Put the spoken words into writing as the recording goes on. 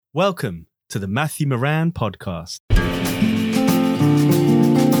Welcome to the Matthew Moran podcast.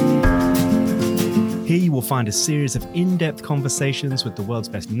 Here you will find a series of in-depth conversations with the world's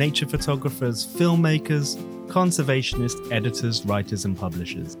best nature photographers, filmmakers, conservationists, editors, writers, and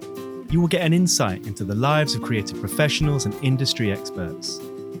publishers. You will get an insight into the lives of creative professionals and industry experts.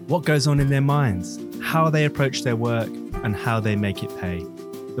 What goes on in their minds, how they approach their work, and how they make it pay.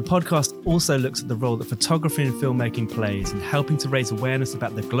 The podcast also looks at the role that photography and filmmaking plays in helping to raise awareness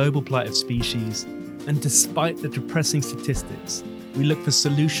about the global plight of species. And despite the depressing statistics, we look for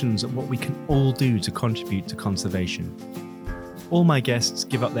solutions of what we can all do to contribute to conservation. All my guests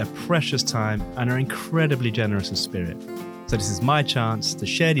give up their precious time and are incredibly generous of spirit. So this is my chance to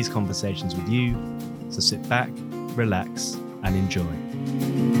share these conversations with you. So sit back, relax, and enjoy.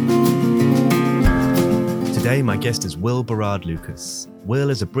 Today, my guest is Will Burrard-Lucas. Will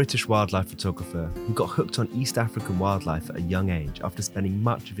is a British wildlife photographer who got hooked on East African wildlife at a young age after spending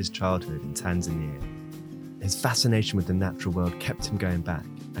much of his childhood in Tanzania. His fascination with the natural world kept him going back,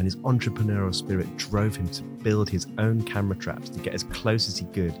 and his entrepreneurial spirit drove him to build his own camera traps to get as close as he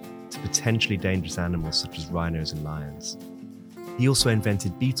could to potentially dangerous animals such as rhinos and lions. He also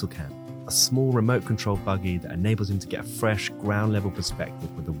invented BeetleCam, a small remote-controlled buggy that enables him to get a fresh, ground-level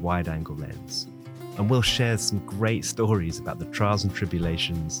perspective with a wide-angle lens. And Will shares some great stories about the trials and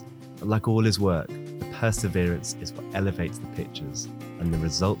tribulations, but like all his work, the perseverance is what elevates the pictures, and the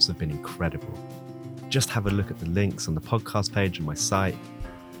results have been incredible. Just have a look at the links on the podcast page on my site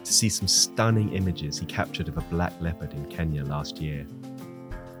to see some stunning images he captured of a black leopard in Kenya last year.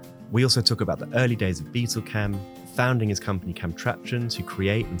 We also talk about the early days of BeetleCam, founding his company Camtraptions, who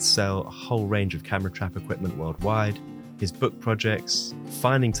create and sell a whole range of camera trap equipment worldwide, his book projects,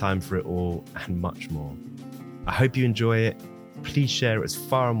 finding time for it all, and much more. I hope you enjoy it. Please share it as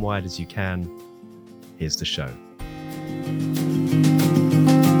far and wide as you can. Here's the show.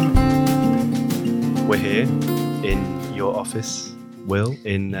 We're here in your office, Will,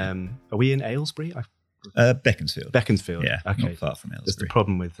 in, are we in Aylesbury? Beaconsfield. Beaconsfield. Yeah, okay. Not far from Aylesbury. That's the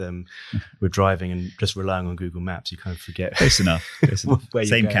problem with we're driving and just relying on Google Maps. You kind of forget. Close enough.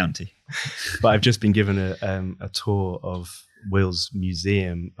 Same county. But I've just been given a tour of Will's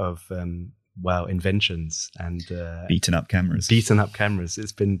museum of inventions and beaten up cameras.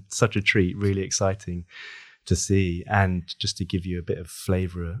 It's been such a treat, really exciting to see. And just to give you a bit of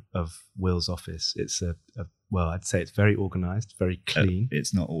flavour of Will's office, it's I'd say it's very organised, very clean.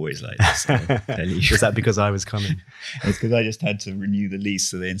 It's not always like this, I'll tell you. Is that because I was coming? It's because I just had to renew the lease,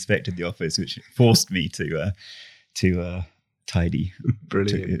 so they inspected the office, which forced me to tidy.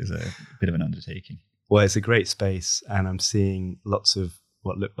 Brilliant. It was a bit of an undertaking. Well, it's a great space, and I'm seeing lots of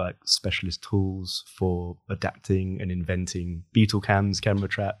what look like specialist tools for adapting and inventing BeetleCams, camera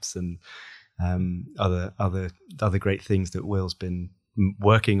traps, and other great things that Will's been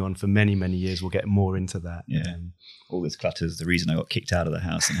working on for many, many years. We'll get more into that. Yeah. All this clutter is the reason I got kicked out of the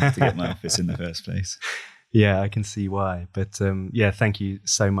house and had to get my office in the first place. Yeah, I can see why. But thank you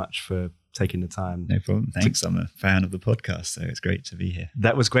so much for taking the time. No problem. Thanks. I'm a fan of the podcast, so it's great to be here.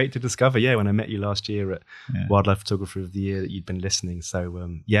 That was great to discover. Yeah, when I met you last year at Wildlife Photographer of the Year, that you'd been listening.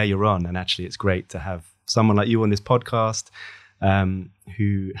 So you're on. And actually, it's great to have someone like you on this podcast.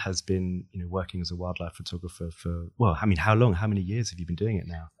 Who has been, working as a wildlife photographer for, how long? How many years have you been doing it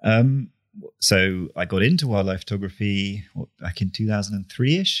now? So I got into wildlife photography back in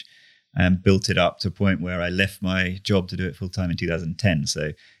 2003-ish and built it up to a point where I left my job to do it full time in 2010.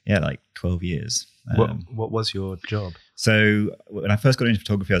 So 12 years. What was your job? So when I first got into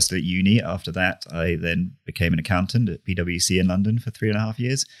photography, I was still at uni. After that, I then became an accountant at PwC in London for 3.5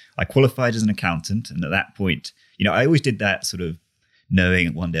 years. I qualified as an accountant. And at that point, I always did that sort of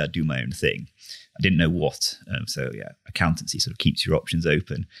knowing one day I'd do my own thing. I didn't know what. Accountancy sort of keeps your options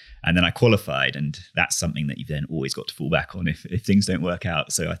open. And then I qualified, and that's something that you've then always got to fall back on if things don't work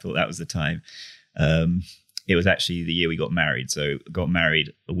out. So I thought that was the time. It was actually the year we got married. So I got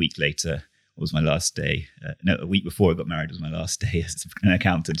married a week later. Was my last day. A week before I got married was my last day as an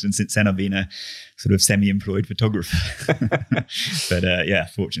accountant. And since then I've been a sort of semi-employed photographer. But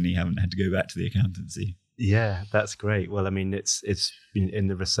fortunately haven't had to go back to the accountancy. Yeah, that's great. Well, I mean, it's in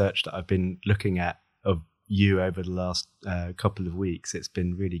the research that I've been looking at of you over the last couple of weeks. It's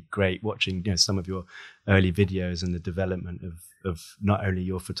been really great watching, some of your early videos and the development of not only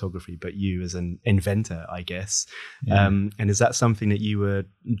your photography, but you as an inventor, I guess. Yeah. And is that something that you were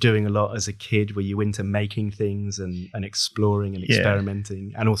doing a lot as a kid? Were you into making things and exploring and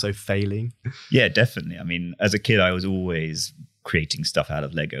experimenting and also failing? Yeah, definitely. I mean, as a kid, I was always creating stuff out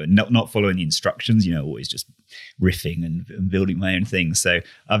of Lego and not following the instructions, always just riffing and building my own things. So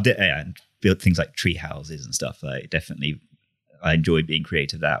I've built things like tree houses and stuff. I enjoyed being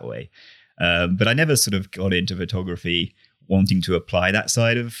creative that way. But I never sort of got into photography wanting to apply that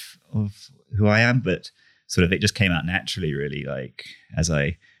side of who I am, but sort of it just came out naturally, really. Like as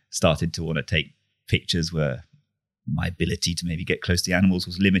I started to want to take pictures where my ability to maybe get close to the animals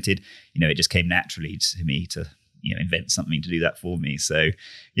was limited, it just came naturally to me to, invent something to do that for me. So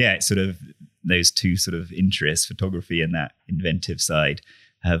yeah, it's sort of those two sort of interests, photography and that inventive side,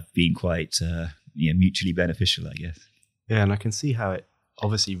 have been quite mutually beneficial, I guess. Yeah, and I can see how it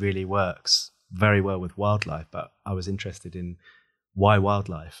obviously really works very well with wildlife, but I was interested in why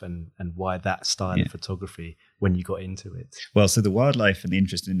wildlife and why that style of photography when you got into it. Well, so the wildlife and the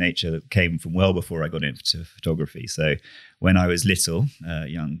interest in nature came from well before I got into photography. So when I was little,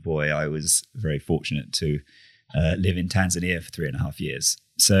 young boy, I was very fortunate to live in Tanzania for 3.5 years.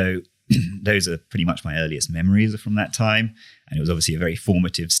 So those are pretty much my earliest memories from that time. And it was obviously a very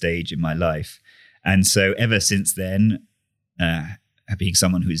formative stage in my life. And so ever since then, being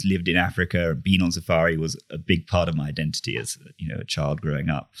someone who's lived in Africa and been on safari was a big part of my identity as a child growing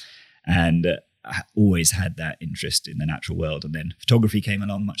up. And I always had that interest in the natural world. And then photography came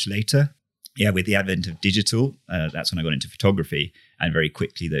along much later. Yeah, with the advent of digital, that's when I got into photography. And very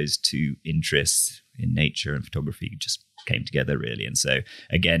quickly, those two interests in nature and photography just came together, really. And so,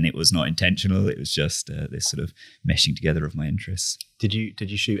 again, it was not intentional. It was just this sort of meshing together of my interests. Did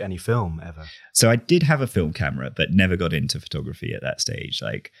you shoot any film ever? So I did have a film camera, but never got into photography at that stage.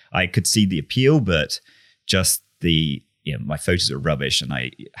 Like I could see the appeal, but just my photos are rubbish. And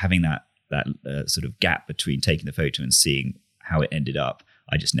having that sort of gap between taking the photo and seeing how it ended up,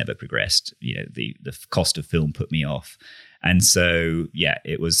 I just never progressed. The cost of film put me off. And so, yeah,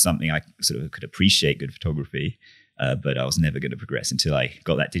 it was something I sort of could appreciate good photography, but I was never going to progress until I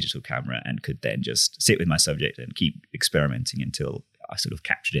got that digital camera and could then just sit with my subject and keep experimenting until I sort of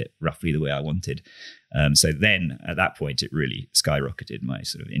captured it roughly the way I wanted. So then at that point, it really skyrocketed my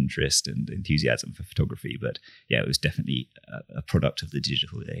sort of interest and enthusiasm for photography. But yeah, it was definitely a product of the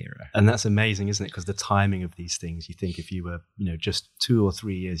digital era. And that's amazing, isn't it? Because the timing of these things, you think if you were, just 2 or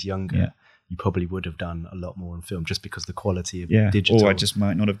 3 years younger, you probably would have done a lot more on film just because the quality of digital. Or I just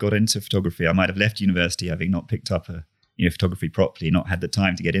might not have got into photography. I might have left university having not picked up photography properly, not had the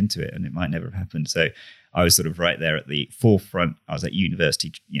time to get into it, and it might never have happened. So I was sort of right there at the forefront. I was at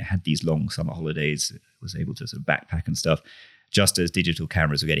university, had these long summer holidays, was able to sort of backpack and stuff, just as digital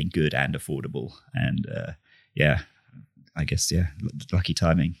cameras were getting good and affordable. And I guess, lucky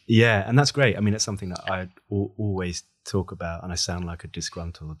timing. Yeah, and that's great. I mean, it's something that I always talk about, and I sound like a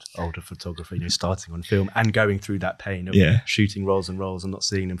disgruntled older photographer, starting on film and going through that pain of shooting rolls and rolls and not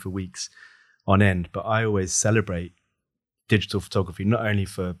seeing them for weeks on end. But I always celebrate digital photography, not only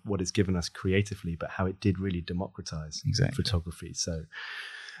for what it's given us creatively, but how it did really democratize photography. So,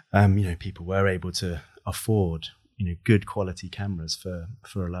 people were able to afford, good quality cameras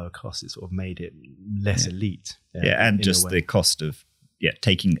for a lower cost. It sort of made it less elite. And just the cost of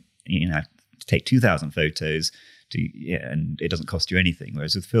taking, to take 2,000 photos and it doesn't cost you anything.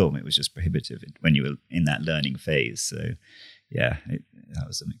 Whereas with film, it was just prohibitive when you were in that learning phase. So that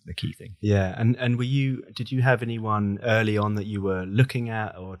was the key thing. Yeah, and did you have anyone early on that you were looking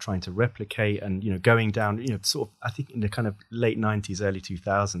at or trying to replicate? And going down, sort of, I think in the kind of late 90s, early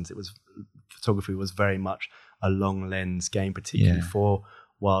 2000s, photography was very much a long lens game, particularly for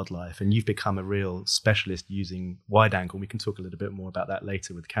wildlife. And you've become a real specialist using wide angle. We can talk a little bit more about that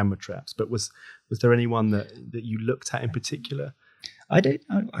later with camera traps. But was there anyone that you looked at in particular? I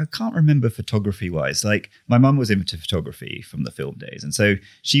can't remember photography wise. Like my mum was into photography from the film days. And so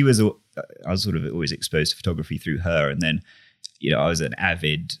I was sort of always exposed to photography through her. And then, I was an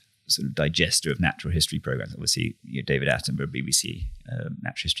avid sort of digester of natural history programs, obviously, David Attenborough, BBC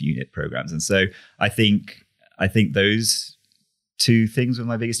Natural History Unit programs. And so I think those two things were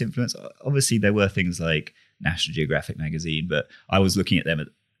my biggest influence. Obviously there were things like National Geographic magazine, but I was looking at them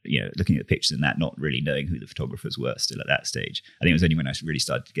looking at the pictures and that, not really knowing who the photographers were still at that stage. I think it was only when I really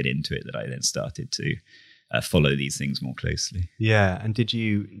started to get into it that I then started to follow these things more closely. Yeah. And did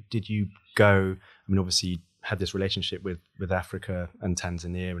you go, I mean, obviously you had this relationship with Africa and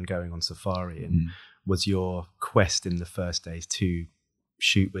Tanzania and going on safari, and was your quest in the first days to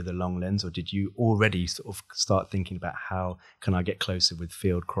shoot with a long lens, or did you already sort of start thinking about how can I get closer with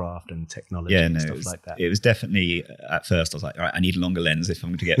field craft and technology and stuff like that? It was definitely, at first I was like, all right, I need a longer lens if I'm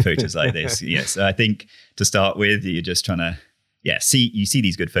going to get photos like this. So I think to start with, you're just trying to, see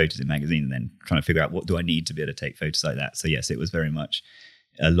these good photos in magazines and then trying to figure out what do I need to be able to take photos like that. So yes, it was very much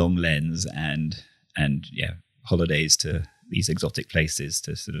a long lens and holidays to these exotic places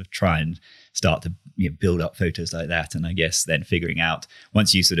to sort of try and start to build up photos like that. And I guess then figuring out,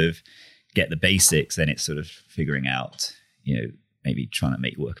 once you sort of get the basics, then it's sort of figuring out, maybe trying to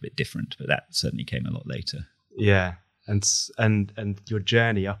make work a bit different, but that certainly came a lot later. Yeah, and your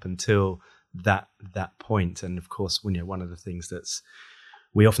journey up until that point, and of course, one of the things that's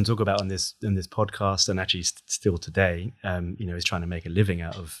we often talk about in this podcast, and actually still today, is trying to make a living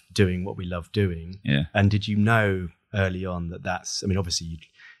out of doing what we love doing. Yeah. And did you know early on that's? I mean, obviously,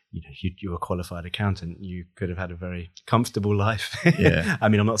 you're a qualified accountant. You could have had a very comfortable life. Yeah. I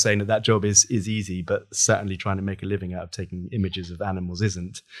mean, I'm not saying that job is easy, but certainly trying to make a living out of taking images of animals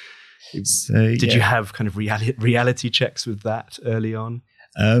isn't. So, Did you have kind of reality checks with that early on?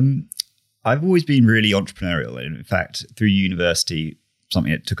 I've always been really entrepreneurial. And in fact, through university,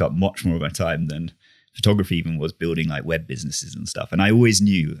 something that took up much more of my time than photography even was building like web businesses and stuff. And I always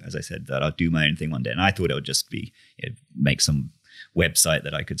knew, as I said, that I'd do my own thing one day. And I thought it would just be make some website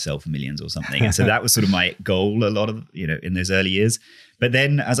that I could sell for millions or something. And so that was sort of my goal a lot of, in those early years. But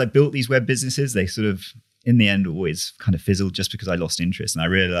then as I built these web businesses, they sort of, in the end, always kind of fizzled just because I lost interest. And I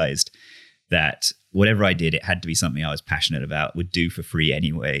realized that whatever I did, it had to be something I was passionate about, would do for free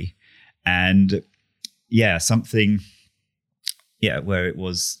anyway. And where it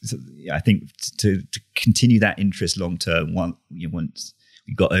was, I think to continue that interest long term, once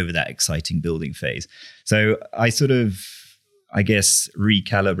we got over that exciting building phase. So I sort of, I guess,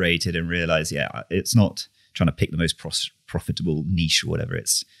 recalibrated and realized, it's not trying to pick the most profitable niche or whatever.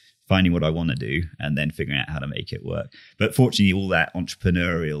 It's finding what I want to do and then figuring out how to make it work. But fortunately, all that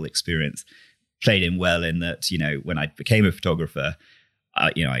entrepreneurial experience played in well in that, when I became a photographer,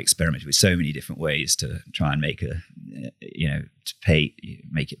 I experimented with so many different ways to try and make it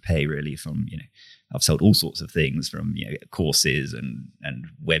pay really from, I've sold all sorts of things from, courses and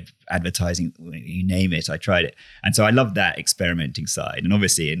web advertising, you name it, I tried it. And so I love that experimenting side. And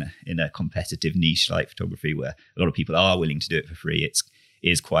obviously in a competitive niche like photography where a lot of people are willing to do it for free, it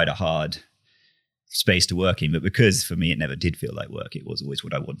is quite a hard space to work in. But because for me, it never did feel like work, it was always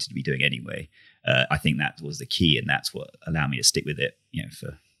what I wanted to be doing anyway. I think that was the key, and that's what allowed me to stick with it,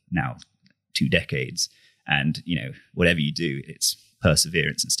 for now 2 decades. And, whatever you do, it's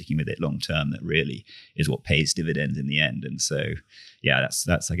perseverance and sticking with it long term that really is what pays dividends in the end. And so,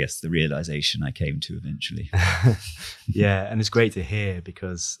 that's I guess the realization I came to eventually. Yeah, and it's great to hear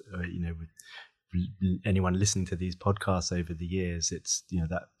because with anyone listening to these podcasts over the years, it's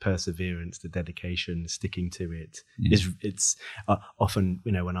that perseverance, the dedication, sticking to it it's often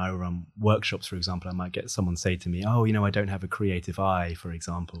when I run workshops, for example, I might get someone say to me, I don't have a creative eye, for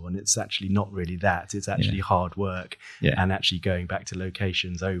example, and it's actually not really that. It's actually hard work and actually going back to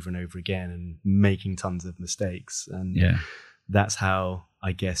locations over and over again and making tons of mistakes. And that's how,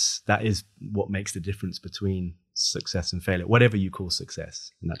 I guess, that is what makes the difference between success and failure, whatever you call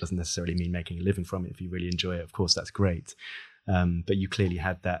success. And that doesn't necessarily mean making a living from it. If you really enjoy it, of course, that's great. But you clearly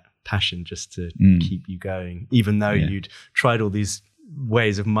had that passion just to keep you going, even though you'd tried all these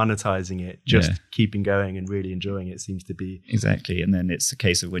ways of monetizing it, just keeping going and really enjoying it seems to be. Exactly. And then it's a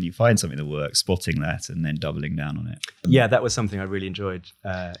case of when you find something that works, spotting that and then doubling down on it. Yeah, that was something I really enjoyed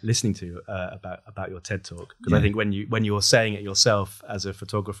listening to about your TED Talk. Because I think when you're saying it yourself as a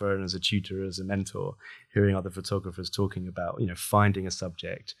photographer and as a tutor, as a mentor, hearing other photographers talking about, finding a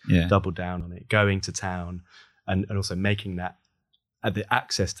subject, double down on it, going to town, and also making that the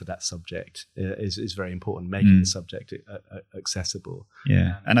access to that subject is very important, making the subject accessible.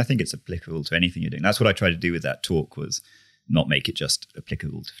 Yeah, and I think it's applicable to anything you're doing. That's what I tried to do with that talk, was not make it just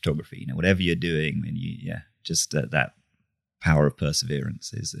applicable to photography. Whatever you're doing, and just that power of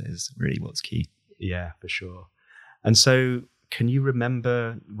perseverance is really what's key. Yeah, for sure. And so, can you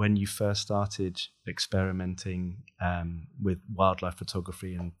remember when you first started experimenting with wildlife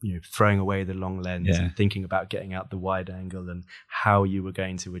photography and throwing away the long lens and thinking about getting out the wide angle and how you were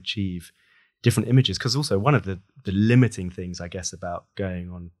going to achieve different images? Because also one of the limiting things, I guess, about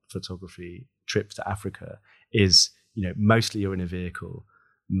going on photography trips to Africa is mostly you're in a vehicle,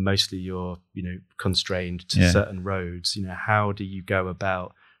 mostly you're constrained to certain roads. How do you go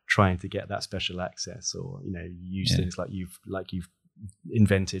about trying to get that special access, or use things like you've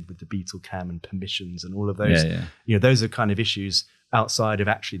invented with the Beetle Cam and permissions and all of those? Those are kind of issues outside of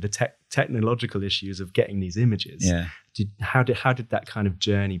actually the technological issues of getting these images. How did that kind of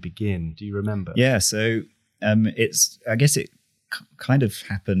journey begin? Do you remember? So I guess it kind of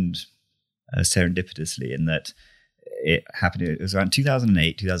happened serendipitously in that it was around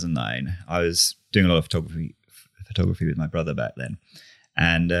 2008, 2009. I was doing a lot of photography with my brother back then.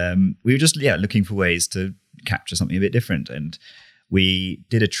 And we were just looking for ways to capture something a bit different. And we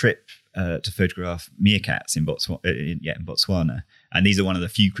did a trip to photograph meerkats in Botswana. And these are one of the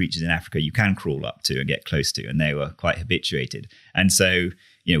few creatures in Africa you can crawl up to and get close to. And they were quite habituated. And so,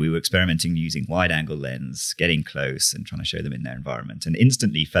 we were experimenting using wide angle lens, getting close and trying to show them in their environment, and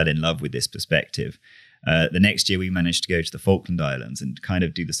instantly fell in love with this perspective. The next year we managed to go to the Falkland Islands and kind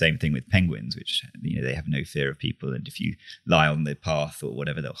of do the same thing with penguins, which, they have no fear of people. And if you lie on the path or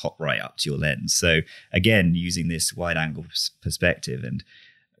whatever, they'll hop right up to your lens. So again, using this wide angle perspective, and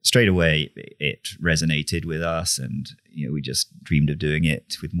straight away it resonated with us. And, we just dreamed of doing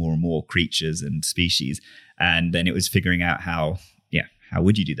it with more and more creatures and species. And then it was figuring out how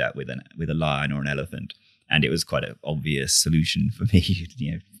would you do that with a lion or an elephant? And it was quite an obvious solution for me,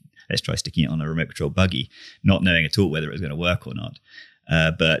 let's try sticking it on a remote control buggy, not knowing at all whether it was going to work or not.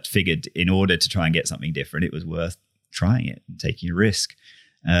 But figured in order to try and get something different, it was worth trying it and taking a risk.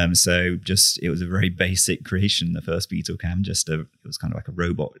 So it was a very basic creation, the first Beetle Cam. It was kind of like a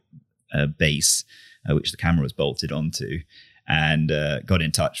robot base, which the camera was bolted onto, and got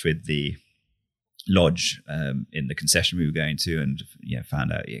in touch with the lodge in the concession we were going to, and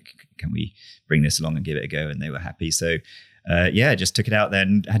found out, can we bring this along and give it a go? And they were happy. So just took it out there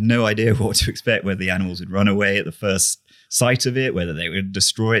and had no idea what to expect, whether the animals would run away at the first sight of it, whether they would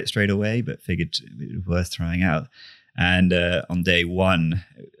destroy it straight away, but figured it was worth trying out. And on day one,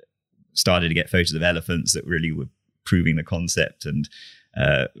 started to get photos of elephants that really were proving the concept, and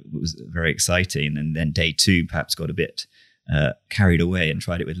it was very exciting. And then day two perhaps got a bit carried away and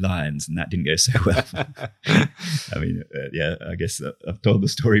tried it with lions, and that didn't go so well. I mean, I guess I've told the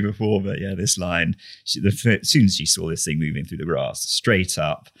story before, but this lion, as soon as she saw this thing moving through the grass, straight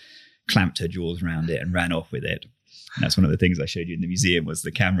up, clamped her jaws around it and ran off with it. And that's one of the things I showed you in the museum, was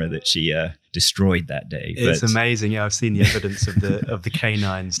the camera that she destroyed that day. It's amazing. Yeah, I've seen the evidence of the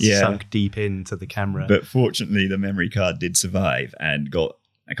canines sunk deep into the camera. But fortunately, the memory card did survive, and got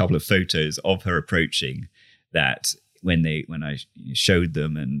a couple of photos of her approaching that. When I showed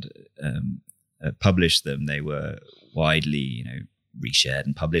them and published them, they were widely, reshared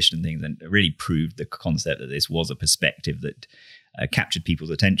and published and things, and it really proved the concept that this was a perspective that captured people's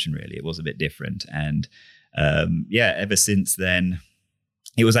attention. Really, it was a bit different, and ever since then,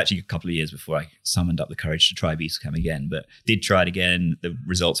 it was actually a couple of years before I summoned up the courage to try Beetle Cam again. But did try it again. The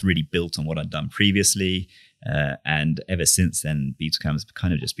results really built on what I'd done previously. And ever since then, Beetle Cam has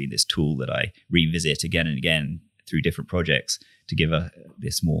kind of just been this tool that I revisit again and again through different projects to give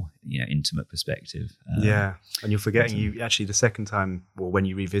this more intimate perspective. And you're forgetting, you actually, the second time, or when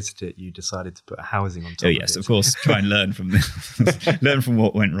you revisit it, you decided to put a housing on top of it. Oh yes, of course, try and learn from learn from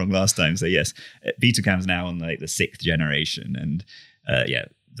what went wrong last time. So yes, Beetle Cam's now on the 6th generation, and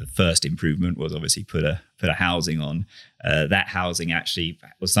the first improvement was obviously put a housing on. That housing actually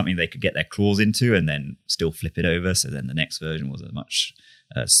was something they could get their claws into and then still flip it over. So then the next version was a much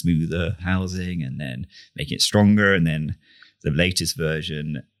smoother housing, and then making it stronger. And then the latest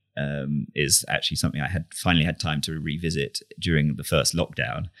version is actually something I had finally had time to revisit during the first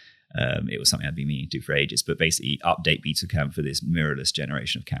lockdown. It was something I'd been meaning to do for ages, but basically update Beetle Cam for this mirrorless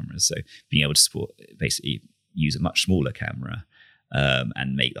generation of cameras. So being able to support, basically use a much smaller camera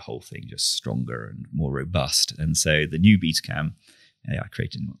and make the whole thing just stronger and more robust. And so the new Beetle Cam, I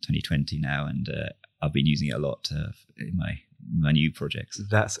created in 2020 now, and I've been using it a lot in my new projects.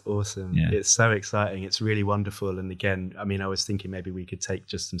 That's awesome. It's so exciting. It's really wonderful. And again, I mean, I was thinking maybe we could take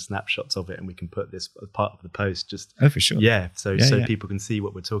just some snapshots of it and we can put this as part of the post. Just for sure. So people can see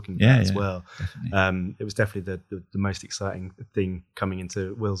what we're talking about as well. It was definitely the most exciting thing coming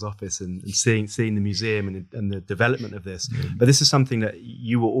into Will's office and seeing the museum and the development of this. But this is something that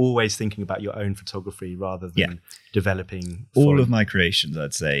you were always thinking about your own photography rather than developing. All of my creations,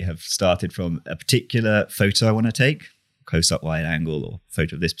 I'd say, have started from a particular photo I want to take, close-up wide angle or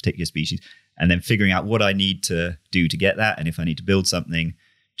photo of this particular species, and then figuring out what I need to do to get that, and if I need to build something,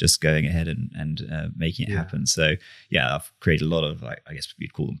 just going ahead and making it happen. So I've created a lot of, I guess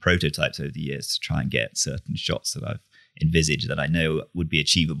you'd call them prototypes over the years, to try and get certain shots that I've envisaged that I know would be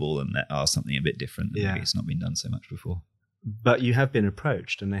achievable and that are something a bit different that maybe it's not been done so much before. But you have been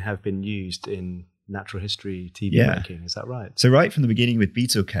approached and they have been used in natural history TV making, is that right? So right from the beginning with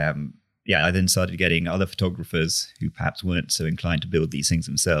Beetle Cam, I then started getting other photographers who perhaps weren't so inclined to build these things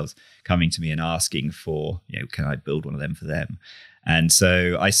themselves coming to me and asking for, can I build one of them for them? And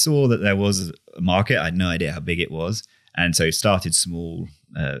so I saw that there was a market. I had no idea how big it was. And so started small,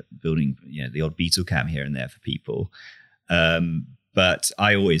 building, the odd Beetle Cam here and there for people. But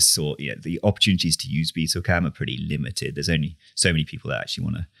I always thought, the opportunities to use Beetle Cam are pretty limited. There's only so many people that actually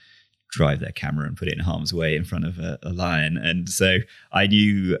want to drive their camera and put it in harm's way in front of a lion. And so I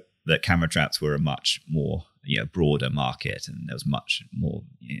knew that camera traps were a much more broader market, and there was much more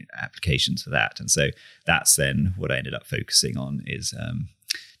applications for that. And so that's then what I ended up focusing on, is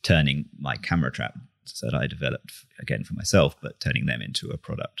turning my camera trap products that I developed again for myself, but turning them into a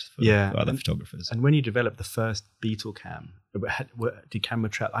product for other photographers. And when you developed the first Beetle cam, did camera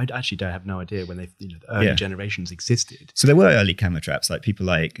trap? I actually don't have no idea when the early generations existed. So there were early camera traps, like people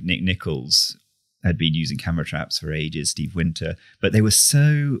like Nick Nichols had been using camera traps for ages, Steve Winter, but they were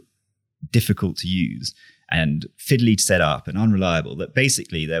so difficult to use and fiddly to set up and unreliable that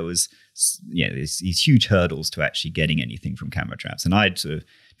basically there was these huge hurdles to actually getting anything from camera traps. And I'd sort of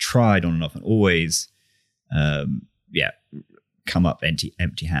tried on and off and always come up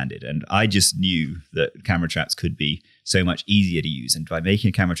empty-handed. And I just knew that camera traps could be so much easier to use. And by making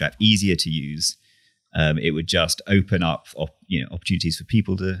a camera trap easier to use, it would just open up opportunities for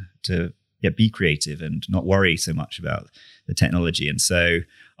people to be creative and not worry so much about the technology. And so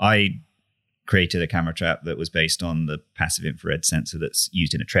I created a camera trap that was based on the passive infrared sensor that's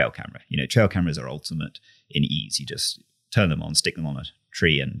used in a trail camera. Trail cameras are ultimate in ease. You just turn them on, stick them on a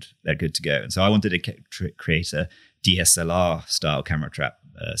tree, and they're good to go. And so I wanted to create a DSLR style camera trap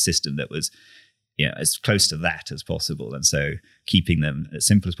system that was as close to that as possible. And so keeping them as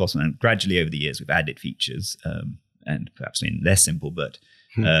simple as possible. And gradually over the years, we've added features and perhaps less simple, but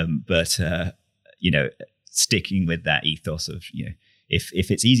sticking with that ethos of,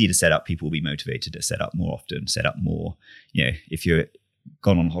 if it's easy to set up, people will be motivated to set up more often, set up more. If you're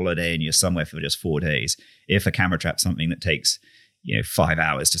gone on holiday and you're somewhere for just 4 days, if a camera trap's something that takes 5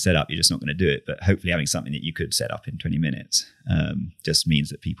 hours to set up, you're just not going to do it. But hopefully having something that you could set up in 20 minutes just means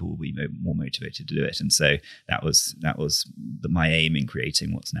that people will be more motivated to do it. And so that was my aim in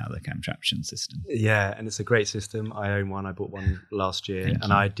creating what's now the Camtraption system. Yeah, and it's a great system. I own one. I bought one last year,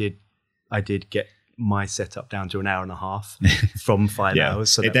 and I did get my setup down to an hour and a half from 5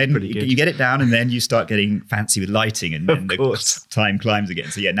 hours. So that's pretty good. You get it down, and then you start getting fancy with lighting, and then the time climbs again.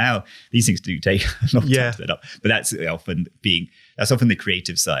 So now these things do take a long time to set up, but that's often the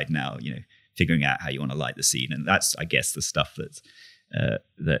creative side now. Figuring out how you want to light the scene, and that's, I guess, the stuff that's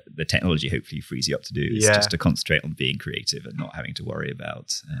the technology hopefully frees you up to do. Is just to concentrate on being creative and not having to worry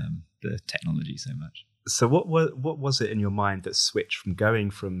about the technology so much. So what was it in your mind that switched from going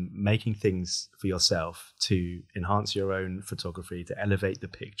from making things for yourself to enhance your own photography, to elevate the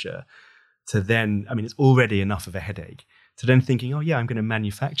picture, to then, it's already enough of a headache, to then thinking, I'm going to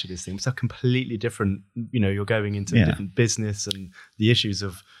manufacture this thing. It's a completely different, you're going into a different business, and the issues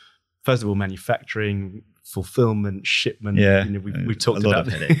of, first of all, manufacturing, fulfillment, shipment. We've talked about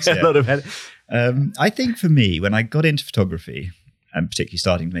headaches. A lot of headaches. I think for me, when I got into photography, and particularly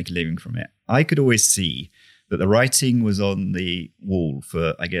starting to make a living from it, I could always see that the writing was on the wall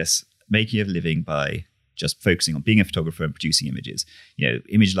for, I guess, making a living by just focusing on being a photographer and producing images.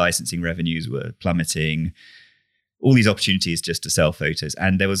 Image licensing revenues were plummeting, all these opportunities just to sell photos.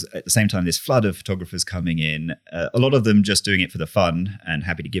 And there was, at the same time, this flood of photographers coming in, a lot of them just doing it for the fun and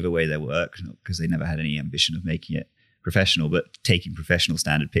happy to give away their work because they never had any ambition of making it professional, but taking professional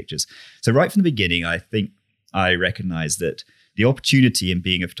standard pictures. So right from the beginning, I think I recognized that the opportunity in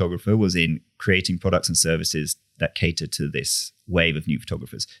being a photographer was in creating products and services that cater to this wave of new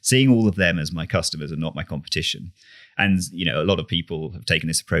photographers, seeing all of them as my customers and not my competition. And, a lot of people have taken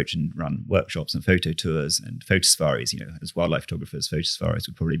this approach and run workshops and photo tours and photo safaris. As wildlife photographers, photo safaris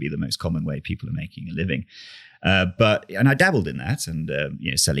would probably be the most common way people are making a living. And I dabbled in that and,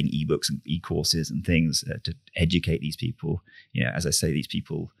 selling ebooks and e-courses and things to educate these people. As I say, these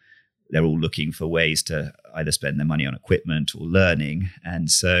people, they're all looking for ways to either spend their money on equipment or learning. And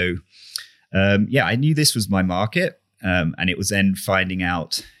so, I knew this was my market. And it was then figuring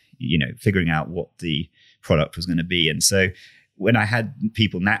out what the product was going to be. And so when I had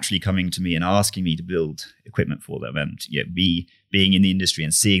people naturally coming to me and asking me to build equipment for them, and being in the industry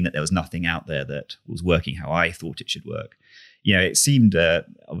and seeing that there was nothing out there that was working how I thought it should work, it seemed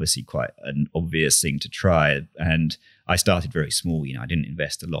obviously quite an obvious thing to try. And I started very small. I didn't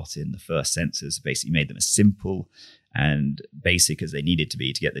invest a lot in the first sensors, basically made them as simple and basic as they needed to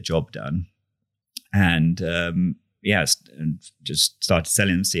be to get the job done. And and just started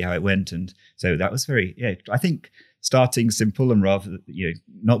selling them, see how it went. And so that was I think starting simple and rather,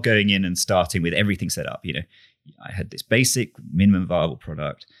 not going in and starting with everything set up. I had this basic minimum viable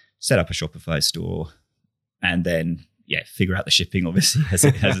product, set up a Shopify store, and then figure out the shipping, obviously,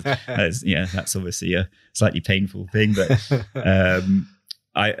 that's obviously a slightly painful thing. But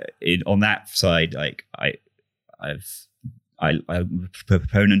on that side, I'm a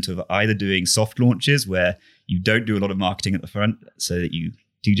proponent of either doing soft launches where you don't do a lot of marketing at the front, so that you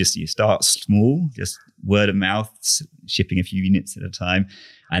start small, just word of mouth, shipping a few units at a time,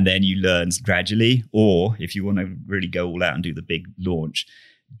 and then you learn gradually. Or if you want to really go all out and do the big launch,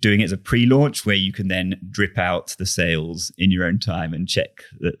 doing it as a pre-launch where you can then drip out the sales in your own time and check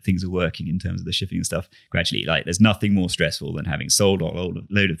that things are working in terms of the shipping and stuff gradually. Like there's nothing more stressful than having sold a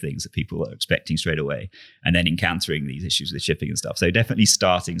load of things that people are expecting straight away and then encountering these issues with shipping and stuff. So definitely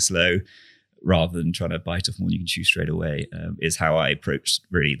starting slow rather than trying to bite off more than you can chew straight away is how I approached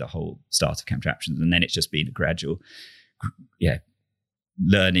really the whole start of Camtraptions. And then it's just been a gradual,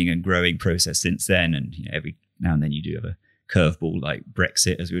 learning and growing process since then. And every now and then you do have a curveball like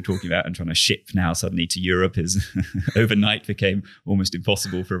Brexit, as we were talking about, and trying to ship now suddenly to Europe is overnight became almost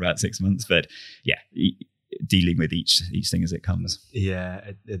impossible for about 6 months. But dealing with each thing as it comes.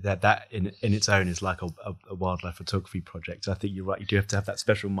 Yeah, that in its own is like a wildlife photography project. I think you're right. You do have to have that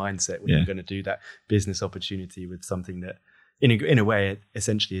special mindset when you're going to do that business opportunity with something that, in a way,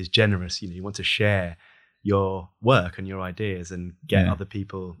 essentially is generous. You want to share your work and your ideas and get other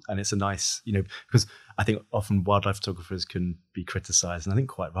people. And it's a nice, because I think often wildlife photographers can be criticized, and I think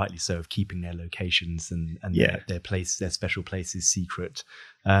quite rightly so, of keeping their locations and their special places secret.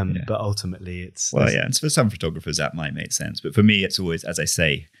 But ultimately it's... Well, and for some photographers that might make sense. But for me, it's always, as I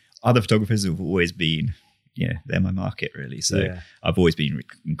say, other photographers have always been, they're my market really. So I've always been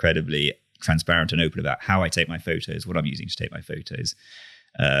incredibly transparent and open about how I take my photos, what I'm using to take my photos.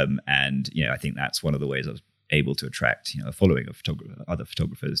 And I think that's one of the ways I was able to attract a following of other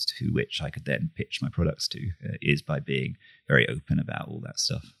photographers to which I could then pitch my products to, is by being very open about all that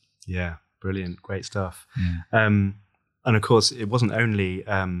stuff. Yeah, brilliant, great stuff. And of course, it wasn't only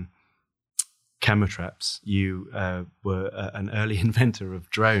camera traps. You were an early inventor of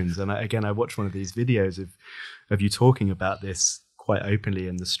drones, and I watched one of these videos of you talking about this quite openly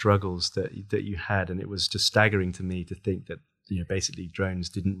and the struggles that you had, and it was just staggering to me to think that basically drones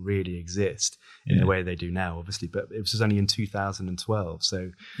didn't really exist in the way they do now, obviously, but it was only in 2012.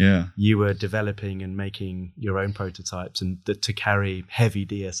 So you were developing and making your own prototypes and to carry heavy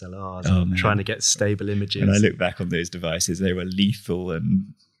DSLRs and trying to get stable images. And I look back on those devices, they were lethal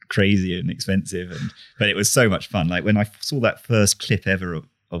and crazy and expensive, but it was so much fun. Like when I saw that first clip ever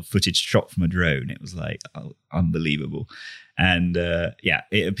of footage shot from a drone, it was like unbelievable. And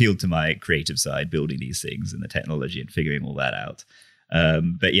it appealed to my creative side, building these things and the technology and figuring all that out.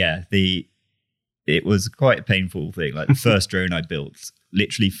 It was quite a painful thing. Like the first drone I built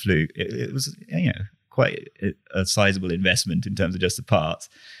literally flew. It was quite a sizable investment in terms of just the parts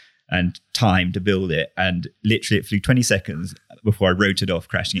and time to build it. And literally it flew 20 seconds before I wrote it off,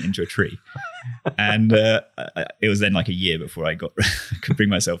 crashing it into a tree. And it was then like a year before I could bring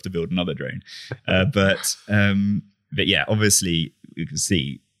myself to build another drone. But yeah, obviously you can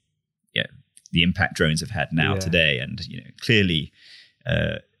see, the impact drones have had now today, and clearly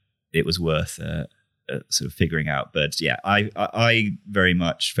it was worth sort of figuring out. But I very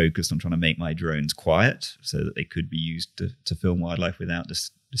much focused on trying to make my drones quiet so that they could be used to film wildlife without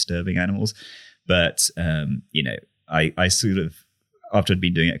disturbing animals. But I sort of, after I'd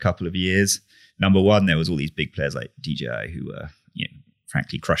been doing it a couple of years, number one, there was all these big players like DJI who were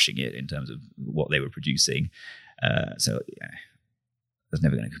frankly crushing it in terms of what they were producing. So I was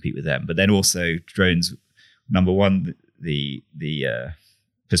never going to compete with them. But then also drones, number one, the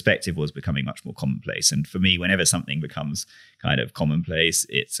perspective was becoming much more commonplace. And for me, whenever something becomes kind of commonplace,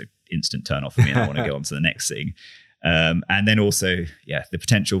 it's an instant turn off for me and I want to go on to the next thing. And then also, the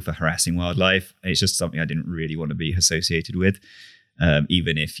potential for harassing wildlife. It's just something I didn't really want to be associated with.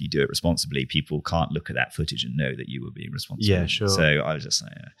 Even if you do it responsibly, people can't look at that footage and know that you were being responsible. Yeah, sure. So I was just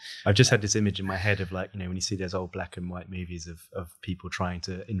like, I've just had this image in my head of like, when you see those old black and white movies of people trying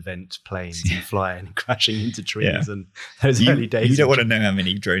to invent planes and fly and crashing into trees and those early days. You don't want to know how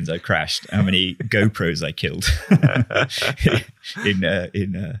many drones I crashed, how many GoPros I killed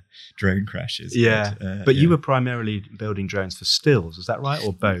in drone crashes. Yeah. But you were primarily building drones for stills, is that right?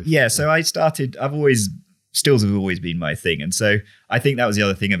 Or both? Yeah. So stills have always been my thing. And so I think that was the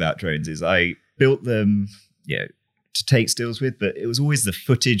other thing about drones is I built them, to take stills with, but it was always the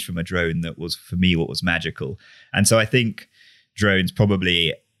footage from a drone that was, for me, what was magical. And so I think drones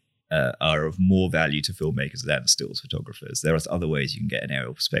probably are of more value to filmmakers than stills photographers. There are other ways you can get an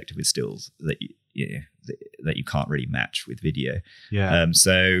aerial perspective with stills that you can't really match with video. Yeah. And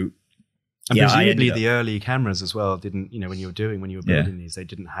presumably the early cameras as well didn't, when you were building these, they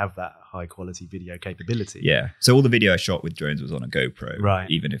didn't have that high quality video capability. Yeah. So all the video I shot with drones was on a GoPro. Right.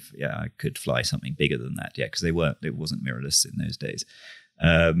 Even if, I could fly something bigger than that. Yeah. Because it wasn't mirrorless in those days.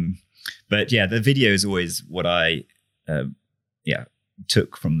 But the video is always what I,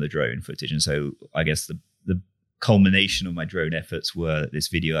 took from the drone footage. And so I guess the culmination of my drone efforts were this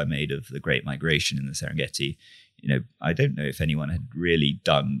video I made of the Great Migration in the Serengeti. I don't know if anyone had really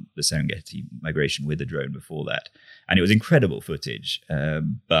done the Serengeti migration with a drone before that. And it was incredible footage.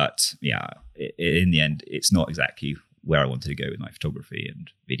 But yeah, in the end, it's not exactly where I wanted to go with my photography, and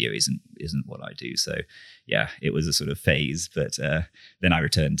video isn't what I do. So yeah, it was a sort of phase. But then I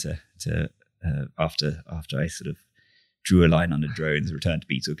returned to after I sort of drew a line under drones, returned to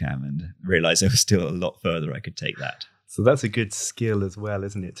Beetle-Cam, and realized there was still a lot further I could take that. So that's a good skill as well,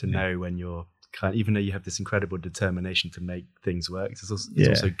 isn't it? To know when you're even though you have this incredible determination to make things work, it's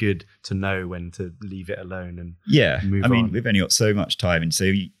also good to know when to leave it alone and move on. We've only got so much time, and so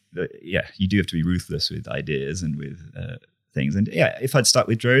you do have to be ruthless with ideas and with things. And if I'd stuck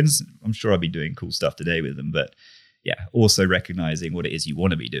with drones, I'm sure I'd be doing cool stuff today with them. But also recognizing what it is you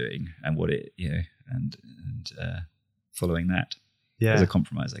want to be doing and what it and following that. There's a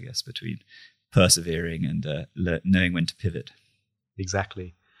compromise, I guess, between persevering and knowing when to pivot.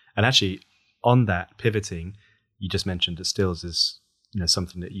 Exactly. And actually, on that pivoting, you just mentioned that stills is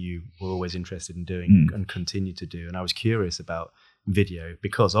something that you were always interested in doing and continue to do. And I was curious about video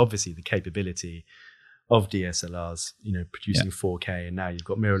because obviously the capability of DSLRs, producing 4K, and now you've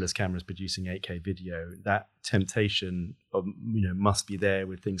got mirrorless cameras producing 8K video. That temptation of, must be there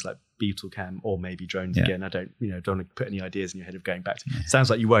with things like Beetle-Cam or maybe drones again. I don't want to put any ideas in your head of going back to. Sounds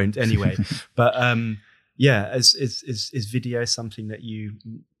like you won't anyway. But is video something that you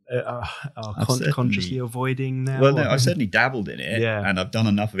are consciously avoiding now? Well, no, I've certainly dabbled in it, and I've done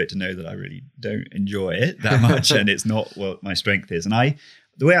enough of it to know that I really don't enjoy it that much, and it's not what my strength is. And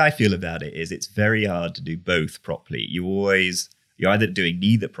the way I feel about it is it's very hard to do both properly. You're either doing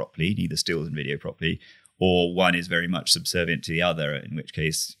neither properly, neither stills and video properly, or one is very much subservient to the other, in which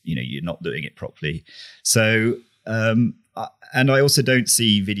case, you're not doing it properly. So, and I also don't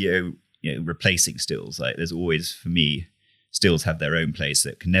see video, replacing stills. Like there's always, for me, stills have their own place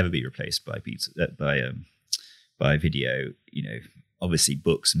that can never be replaced by video. Obviously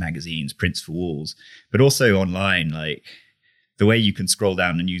books, magazines, prints for walls, but also online, like the way you can scroll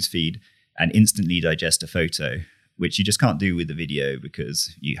down a news feed and instantly digest a photo, which you just can't do with the video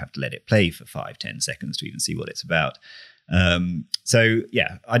because you have to let it play for 5-10 seconds to even see what it's about. So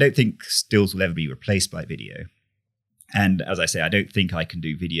I don't think stills will ever be replaced by video. And as I say, I don't think I can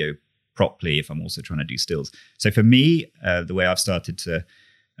do video properly if I'm also trying to do stills. So for me, the way I've started to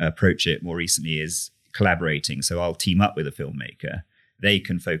approach it more recently is collaborating. So I'll team up with a filmmaker. They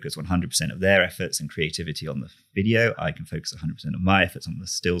can focus 100% of their efforts and creativity on the video. I can focus 100% of my efforts on the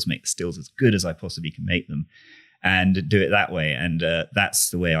stills, make the stills as good as I possibly can make them, and do it that way. And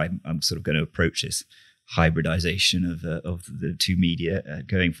that's the way I'm sort of going to approach this hybridization of the two media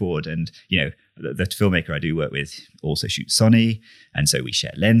going forward. And the filmmaker I do work with also shoots Sony, and so we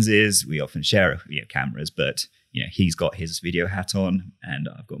share lenses. We often share cameras, but he's got his video hat on and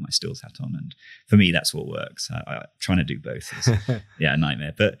I've got my stills hat on, and for me that's what works. I trying to do both is a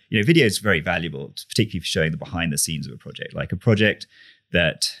nightmare. But video is very valuable, particularly for showing the behind the scenes of a project, like a project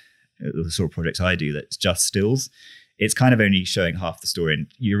that the sort of projects I do that's just stills. It's kind of only showing half the story, and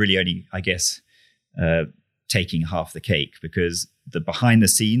you're really only, I guess, taking half the cake, because the behind the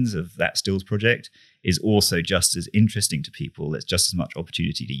scenes of that stills project is also just as interesting to people. There's just as much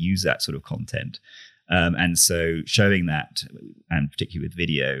opportunity to use that sort of content. And so showing that, and particularly with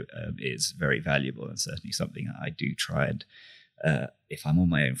video, is very valuable, and certainly something I do try and, if I'm on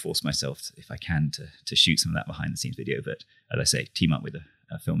my own, force myself, if I can, to shoot some of that behind the scenes video. But as I say, team up with a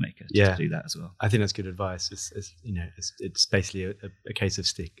filmmaker to do that as well. I think that's good advice. It's basically a case of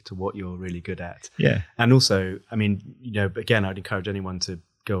stick to what you're really good at. Yeah. And also, again, I'd encourage anyone to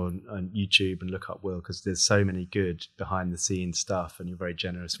go on YouTube and look up Will, because there's so many good behind the scenes stuff, and you're very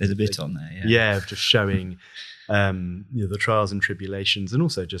generous. There's a bit on there. Yeah, just showing the trials and tribulations, and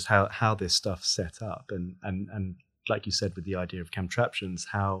also just how this stuff's set up, and like you said with the idea of camtraptions,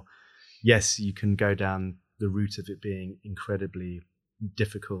 how yes, you can go down the route of it being incredibly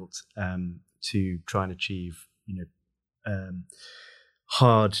difficult to try and achieve,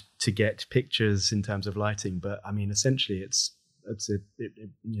 hard to get pictures in terms of lighting, but essentially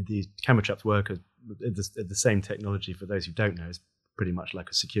these camera traps work at the same technology. For those who don't know, is pretty much like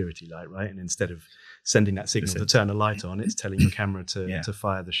a security light, right? And instead of sending that signal to turn a light on, it's telling your camera to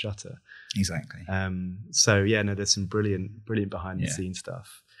fire the shutter. Exactly. There's some brilliant behind the scenes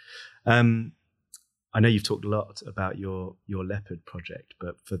stuff. I know you've talked a lot about your Leopard project,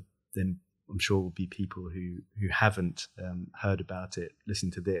 but for them, I'm sure will be people who haven't heard about it,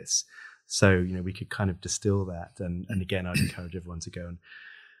 listen to this. So, we could kind of distill that. And again, I'd encourage everyone to go and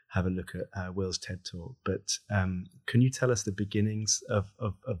have a look at Will's TED Talk. But can you tell us the beginnings of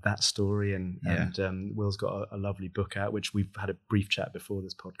that story? And Will's got a lovely book out, which we've had a brief chat before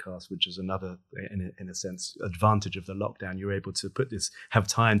this podcast, which is another, in a sense, advantage of the lockdown. You're able to have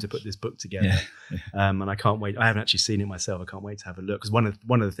time to put this book together. And I can't wait. I haven't actually seen it myself. I can't wait to have a look. Because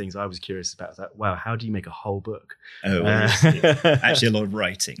one of the things I was curious about is that, wow, how do you make a whole book? Oh, it's actually a lot of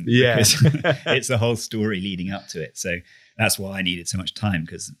writing. Yeah. It's the whole story leading up to it. So that's why I needed so much time,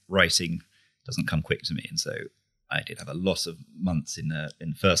 because writing doesn't come quick to me. And so I did have a lot of months in the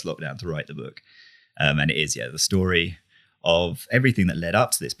first lockdown to write the book. And it is, the story of everything that led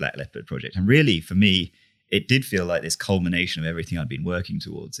up to this Black Leopard project. And really, for me, it did feel like this culmination of everything I'd been working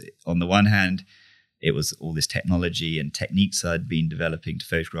towards. It. On the one hand, it was all this technology and techniques I'd been developing to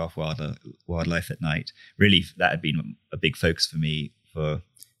photograph wildlife at night. Really, that had been a big focus for me for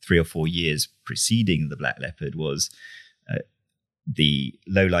 3 or 4 years preceding the Black Leopard. Was the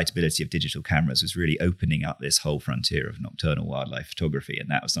low light ability of digital cameras was really opening up this whole frontier of nocturnal wildlife photography. And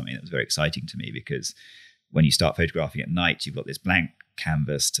that was something that was very exciting to me, because when you start photographing at night, you've got this blank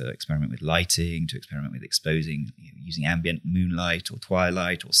canvas to experiment with lighting, to experiment with exposing, using ambient moonlight or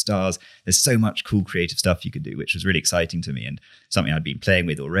twilight or stars. There's so much cool creative stuff you could do, which was really exciting to me and something I'd been playing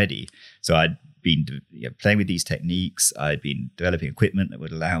with already. So I'd been playing with these techniques. I'd been developing equipment that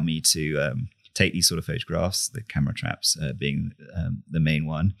would allow me to take these sort of photographs, the camera traps being the main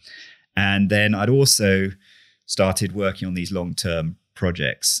one. And then I'd also started working on these long-term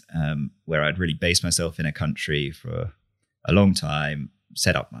projects where I'd really based myself in a country for a long time,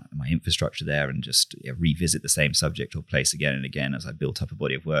 set up my infrastructure there, and just revisit the same subject or place again and again as I built up a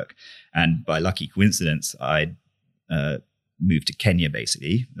body of work. And by lucky coincidence, I moved to Kenya,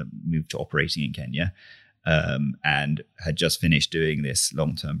 basically, moved to operating in Kenya, and had just finished doing this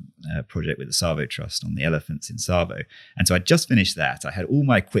long-term project with the Tsavo Trust on the elephants in Tsavo. And so I just finished that. I had all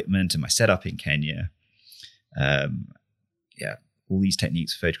my equipment and my setup in Kenya. All these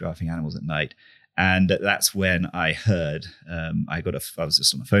techniques for photographing animals at night. And that's when I heard, I was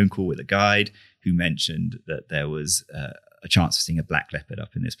just on a phone call with a guide who mentioned that there was a chance of seeing a black leopard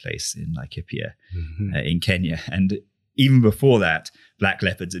up in this place in Laikipia, in Kenya. And even before that, black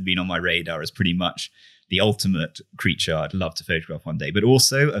leopards had been on my radar as pretty much the ultimate creature I'd love to photograph one day, but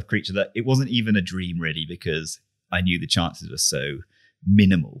also a creature that it wasn't even a dream really, because I knew the chances were so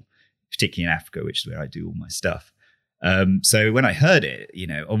minimal, particularly in Africa, which is where I do all my stuff. So when I heard it,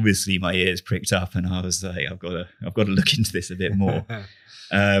 obviously my ears pricked up, and I was like, I've got to look into this a bit more.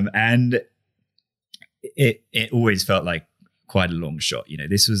 And it always felt like quite a long shot.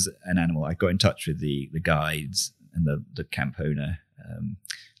 This was an animal. I got in touch with the guides and the camp owner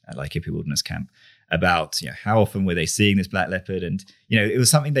at Laikipia Wilderness Camp about how often were they seeing this black leopard, and it was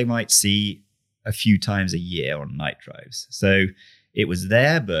something they might see a few times a year on night drives. So it was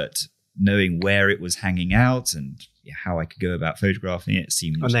there, but knowing where it was hanging out and how I could go about photographing it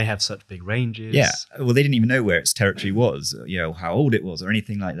seemed... And they have such big ranges. Yeah. Well, they didn't even know where its territory was, how old it was or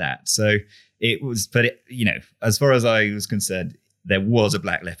anything like that. So it was, as far as I was concerned, there was a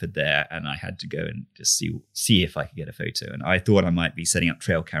black leopard there, and I had to go and just see if I could get a photo. And I thought I might be setting up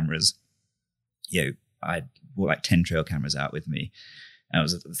trail cameras. I brought like 10 trail cameras out with me. And I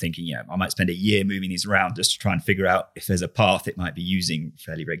was thinking, I might spend a year moving these around just to try and figure out if there's a path it might be using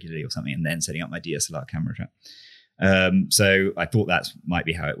fairly regularly or something, and then setting up my DSLR camera trap. So I thought that might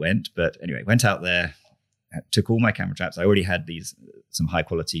be how it went. But anyway, went out there, took all my camera traps. I already had some high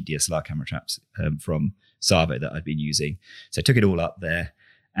quality DSLR camera traps from Tsavo that I'd been using. So I took it all up there,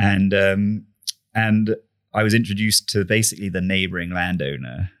 and I was introduced to basically the neighboring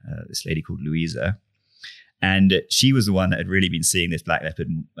landowner, this lady called Louisa. And she was the one that had really been seeing this black leopard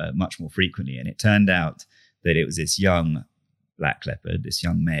much more frequently. And it turned out that it was this young black leopard, this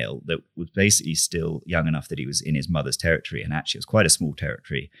young male, that was basically still young enough that he was in his mother's territory. And actually it was quite a small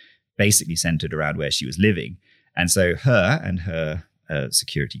territory, basically centered around where she was living. And so her and her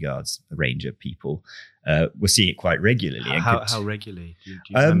security guards, a ranger people, were seeing it quite regularly. How regularly? Do you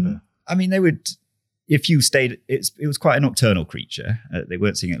remember? I mean, they would... If you stayed... It was quite a nocturnal creature. They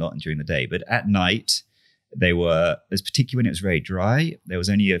weren't seeing it a lot during the day. But at night... as particularly when it was very dry, there was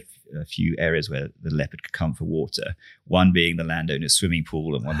only a few areas where the leopard could come for water, one being the landowner's swimming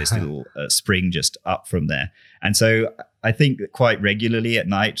pool and one this little spring just up from there. And so I think that quite regularly at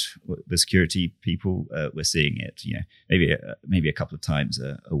night, the security people were seeing it, maybe a couple of times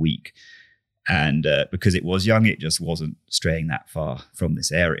a week. And because it was young, it just wasn't straying that far from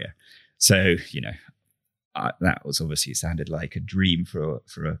this area. So, that was obviously sounded like a dream for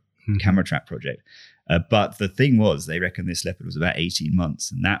camera trap project. But the thing was, they reckon this leopard was about 18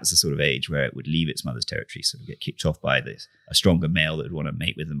 months, and that's the sort of age where it would leave its mother's territory, so it would get kicked off by a stronger male that would want to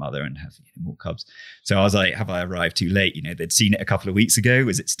mate with the mother and have more cubs. So I was like, have I arrived too late? They'd seen it a couple of weeks ago.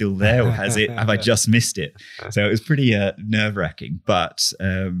 Is it still there, or have I just missed it? So it was pretty nerve-wracking. But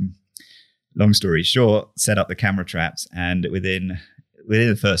long story short, set up the camera traps, and within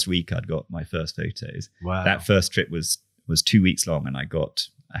the first week, I'd got my first photos. Wow. That first trip was 2 weeks long, and I got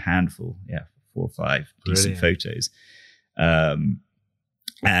a handful, 4 or 5 decent photos.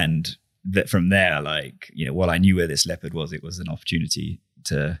 And that from there, while I knew where this leopard was, it was an opportunity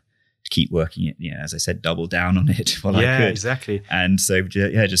to keep working it, as I said, double down on it while I could. Yeah, exactly. And so,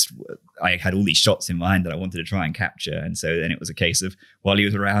 I had all these shots in mind that I wanted to try and capture. And so then it was a case of, while he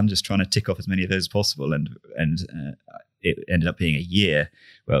was around, just trying to tick off as many of those as possible. And it ended up being a year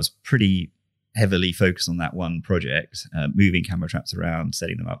where I was pretty heavily focused on that one project, moving camera traps around,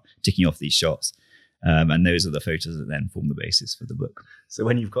 setting them up, ticking off these shots. And those are the photos that then form the basis for the book. So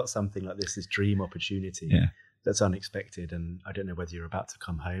when you've got something like this dream opportunity that's unexpected, and I don't know whether you're about to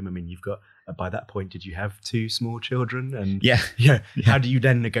come home. I mean, you've got, by that point, did you have 2 small children? And how do you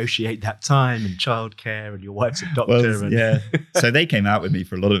then negotiate that time and childcare, and your wife's a doctor? So they came out with me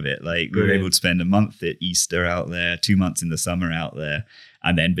for a lot of it. We were able to spend a month at Easter out there, 2 months in the summer out there.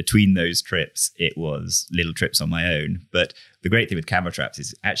 And then between those trips, it was little trips on my own. But the great thing with camera traps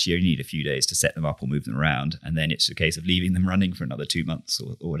is actually you only need a few days to set them up or move them around. And then it's a case of leaving them running for another 2 months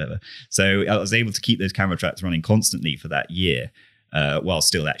or whatever. So I was able to keep those camera traps running constantly for that year, while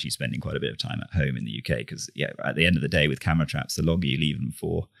still actually spending quite a bit of time at home in the UK. Because at the end of the day with camera traps, the longer you leave them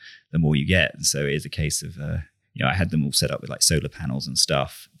for, the more you get. And so it is a case of, I had them all set up with solar panels and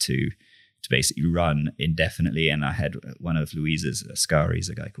stuff to basically run indefinitely. And I had one of Louisa's Ascaris,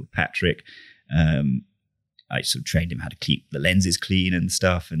 a guy called Patrick. I sort of trained him how to keep the lenses clean and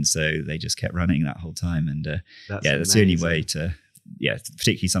stuff. And so they just kept running that whole time. And that's the only way to,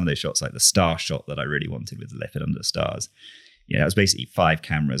 particularly some of those shots, like the star shot that I really wanted with the leopard under the stars. It was basically 5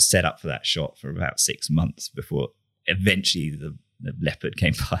 cameras set up for that shot for about 6 months before eventually the leopard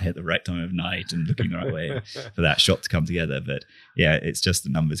came by at the right time of night and looking the right way for that shot to come together. But it's just a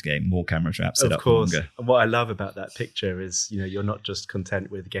numbers game. More camera traps set up for longer. And what I love about that picture is, you're not just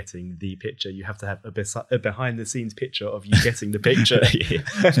content with getting the picture. You have to have a behind the scenes picture of you getting the picture.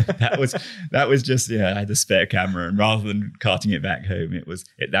 That was just, I had the spare camera, and rather than carting it back home,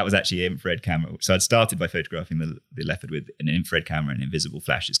 that was actually an infrared camera. So I'd started by photographing the leopard with an infrared camera and invisible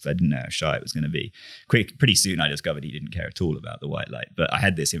flashes, because I didn't know how shy it was going to be. Pretty soon I discovered he didn't care at all about the white light, but I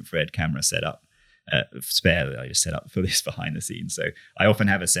had this infrared camera set up, spare, that I just set up for this behind the scenes. So I often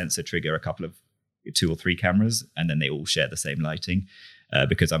have a sensor trigger a couple of 2 or 3 cameras, and then they all share the same lighting,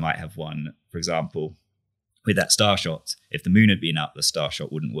 because I might have one, for example, with that star shot. If the moon had been up, the star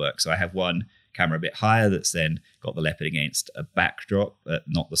shot wouldn't work. So I have one camera a bit higher that's then got the leopard against a backdrop,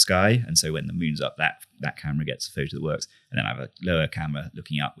 not the sky. And so when the moon's up, that camera gets a photo that works. And then I have a lower camera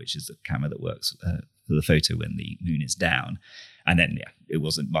looking up, which is the camera that works for the photo when the moon is down. And then, it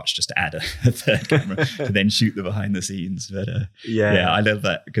wasn't much just to add a third camera to then shoot the behind the scenes. But I love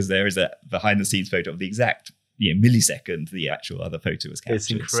that, because there is a behind the scenes photo of the exact millisecond the actual other photo was captured.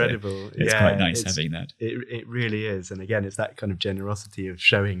 It's incredible. So it's quite nice having that. It really is. And again, it's that kind of generosity of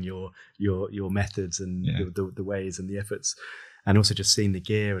showing your methods and the ways and the efforts, and also just seeing the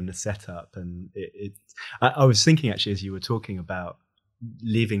gear and the setup. And I was thinking, actually, as you were talking about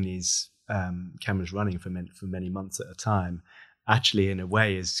leaving these cameras running for many months at a time, actually in a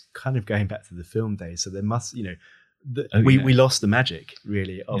way is kind of going back to the film days. So there must, we lost the magic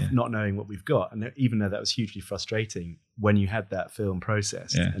really of not knowing what we've got. And even though that was hugely frustrating, when you had that film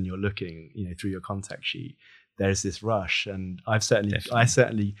processed and you're looking, through your contact sheet, there's this rush. And I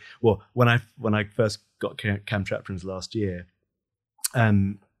certainly, when I first got cam trap films last year,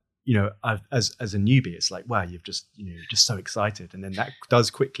 as a newbie, it's like, wow, you're just so excited, and then that does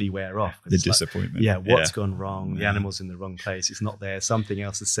quickly wear off. The disappointment. What's gone wrong? The animal's in the wrong place. It's not there. Something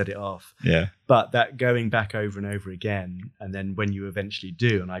else has set it off. Yeah. But that going back over and over again, and then when you eventually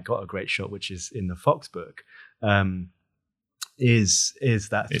do, and I got a great shot, which is in the Fox book, is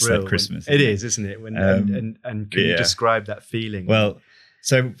that thrill? It's like Christmas. It is, isn't it? When and can you describe that feeling? Well,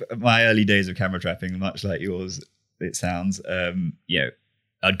 so my early days of camera trapping, much like yours, it sounds,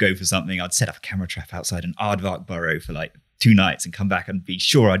 I'd go for something. I'd set up a camera trap outside an aardvark burrow for 2 nights and come back and be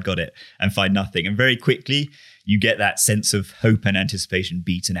sure I'd got it and find nothing. And very quickly, you get that sense of hope and anticipation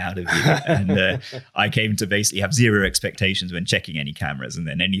beaten out of you. And I came to basically have zero expectations when checking any cameras. And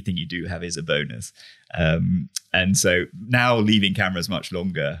then anything you do have is a bonus. And so now leaving cameras much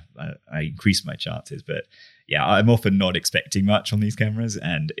longer, I increase my chances. But yeah, I'm often not expecting much on these cameras.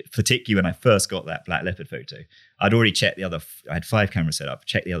 And particularly when I first got that black leopard photo, I'd already checked I had 5 cameras set up,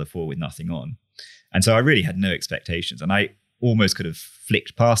 checked the other 4 with nothing on. And so I really had no expectations. And I almost could have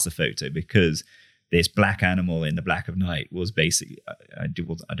flicked past the photo because this black animal in the black of night was basically, I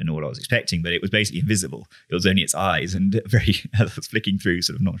don't know what I was expecting, but it was basically invisible. It was only its eyes, and I was flicking through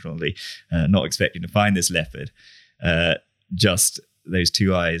sort of nonchalantly, not expecting to find this leopard. Just those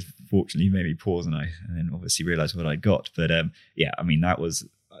 2 eyes fortunately made me pause, and then obviously realized what I got. But yeah, I mean, that was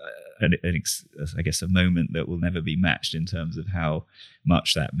I guess a moment that will never be matched in terms of how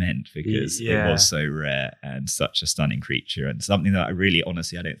much that meant, because it was so rare and such a stunning creature, and something that I really,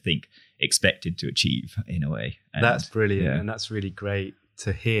 honestly, I don't think expected to achieve in a way. And that's brilliant, and that's really great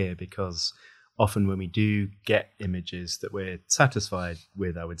to hear, because often when we do get images that we're satisfied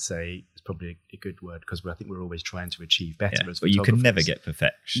with, I would say is probably a good word, because I think we're always trying to achieve better as photographers. But you can never get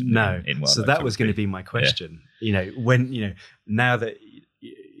perfection. No. In so that was going to be my question. When now that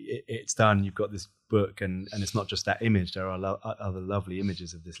it's done, you've got this book, and it's not just that image. There are other lovely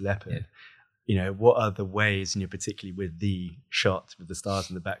images of this leopard. What are the ways, particularly with the shot with the stars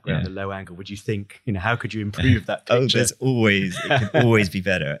in the background, the low angle, would you think, how could you improve that picture? It can always be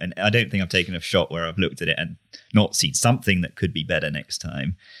better. And I don't think I've taken a shot where I've looked at it and not seen something that could be better next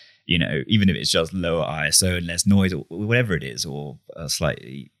time. Even if it's just lower ISO and less noise or whatever it is, or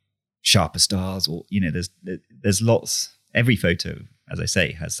slightly sharper stars, or, there's lots. Every photo, as I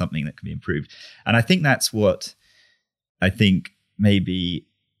say, has something that can be improved. And I think that's what I think maybe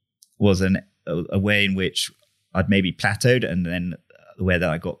was a way in which I'd maybe plateaued, and then the way that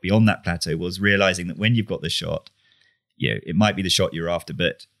I got beyond that plateau was realizing that when you've got the shot, it might be the shot you're after,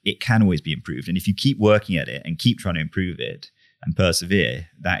 but it can always be improved. And if you keep working at it and keep trying to improve it and persevere,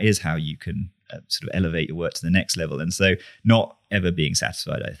 that is how you can sort of elevate your work to the next level. And so not ever being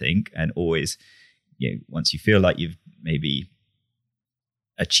satisfied, I think, and always, once you feel like you've maybe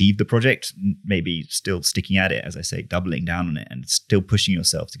achieved the project, maybe still sticking at it, as I say, doubling down on it and still pushing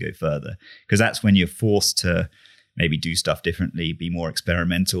yourself to go further, because that's when you're forced to maybe do stuff differently, be more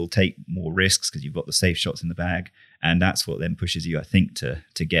experimental, take more risks because you've got the safe shots in the bag, and that's what then pushes you, I think,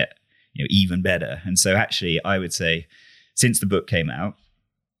 to get even better. And so actually I would say, since the book came out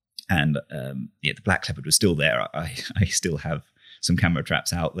and the black leopard was still there, I still have some camera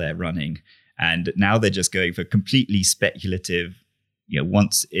traps out there running, and now they're just going for completely speculative,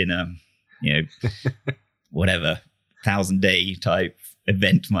 once in a, whatever 1,000-day type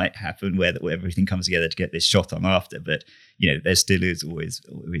event might happen where everything comes together to get this shot I'm after. But, there still is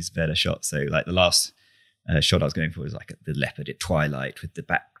always better shots. So like the last shot I was going for was like the leopard at twilight with the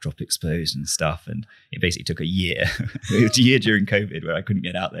backdrop exposed and stuff. And it basically took a year. It was a year during COVID where I couldn't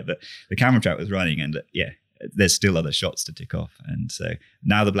get out there, but the camera trap was running, and there's still other shots to tick off. And so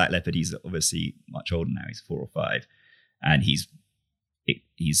now the black leopard, he's obviously much older now. He's 4 or 5, and he's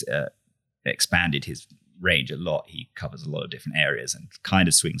expanded his range a lot. He covers a lot of different areas and kind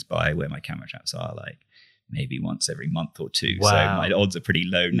of swings by where my camera traps are, like maybe once every month or 2. Wow. So my odds are pretty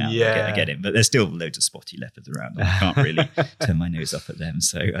low now. I get him, but there's still loads of spotty leopards around. I can't really turn my nose up at them.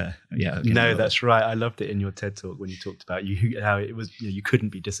 So no, that's right. I loved it in your TED talk when you talked about how it was, you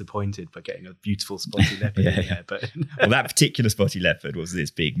couldn't be disappointed by getting a beautiful spotty leopard in there. But well, that particular spotty leopard was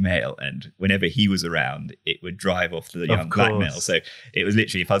this big male, and whenever he was around, it would drive off the young black male. So it was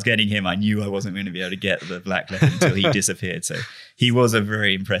literally, if I was getting him, I knew I wasn't going to be able to get the black leopard until he disappeared. So he was a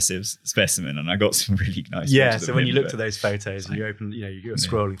very impressive specimen, and I got some really nice. So when you looked at those photos and you open, you're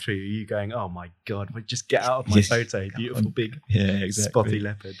scrolling through, you're going, "Oh my God, just get out of my photo! Beautiful big, spotty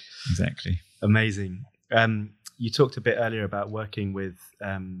leopard." Exactly. Amazing. You talked a bit earlier about working with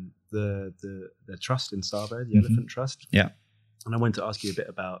the trust in Tsavo, the Elephant Trust. Yeah. And I wanted to ask you a bit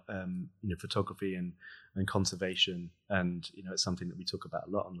about photography and conservation, and it's something that we talk about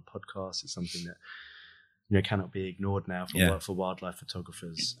a lot on the podcast. It's something that cannot be ignored now for wildlife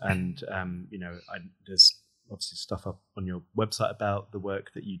photographers. And there's obviously stuff up on your website about the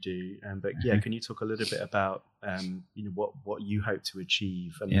work that you do. But can you talk a little bit about what you hope to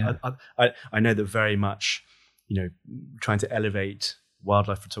achieve? And I know that very much, trying to elevate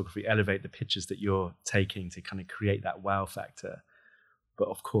wildlife photography, elevate the pictures that you're taking to kind of create that wow factor. But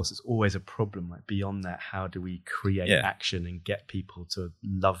of course, it's always a problem. Like beyond that, how do we create action and get people to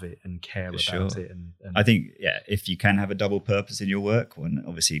love it and care about it? And I think, if you can have a double purpose in your work, when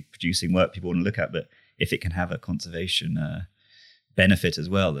obviously producing work people want to look at, but if it can have a conservation benefit as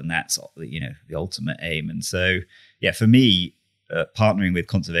well, then that's the ultimate aim. And so, for me, partnering with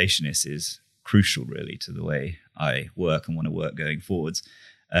conservationists is crucial, really, to the way I work and want to work going forwards.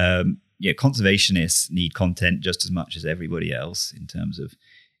 Conservationists need content just as much as everybody else, in terms of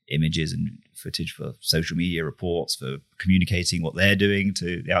images and footage for social media reports, for communicating what they're doing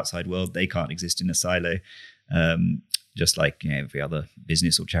to the outside world. They can't exist in a silo, just like every other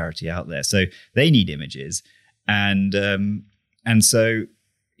business or charity out there. So they need images, and so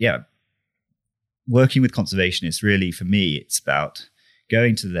working with conservationists, really for me, it's about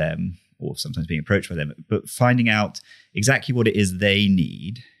going to them, or sometimes being approached by them, but finding out exactly what it is they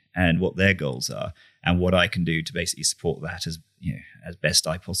need and what their goals are, and what I can do to basically support that as best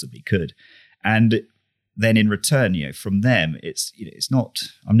I possibly could. And then in return, from them, it's not,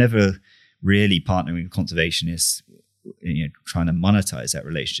 I'm never really partnering with conservationists, trying to monetize that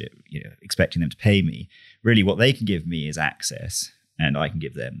relationship, expecting them to pay me. Really, what they can give me is access, and I can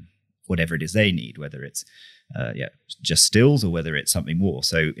give them whatever it is they need, whether it's just stills or whether it's something more.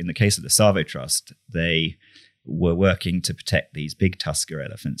 So in the case of the Tsavo Trust, they were working to protect these big tusker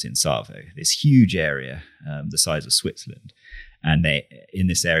elephants in Tsavo, this huge area, the size of Switzerland. And in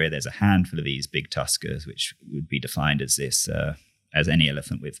this area, there's a handful of these big tuskers, which would be defined as as any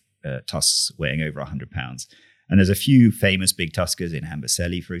elephant with tusks weighing over 100 pounds. And there's a few famous big tuskers in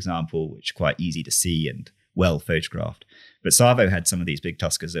Amboseli, for example, which are quite easy to see and well photographed. But Tsavo had some of these big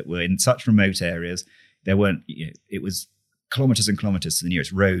tuskers that were in such remote areas. There weren't, it was kilometers and kilometers to the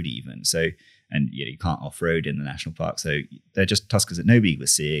nearest road even. So, and you can't off-road in the national park. So they're just tuskers that nobody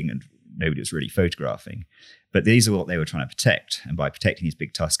was seeing and nobody was really photographing. But these are what they were trying to protect. And by protecting these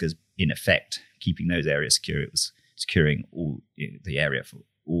big tuskers, in effect, keeping those areas secure, it was securing all the area for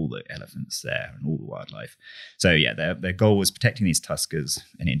all the elephants there and all the wildlife. So their goal was protecting these tuskers,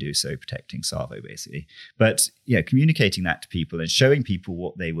 and in doing so, protecting Tsavo basically. But communicating that to people and showing people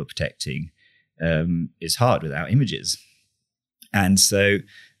what they were protecting is hard without images. And so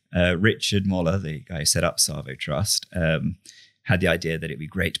Richard Moller, the guy who set up Tsavo Trust, had the idea that it'd be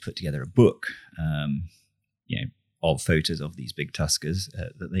great to put together a book, of photos of these big tuskers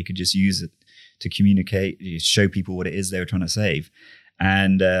that they could just use it to communicate, show people what it is they were trying to save.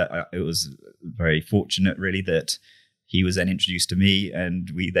 And it was very fortunate, really, that he was then introduced to me,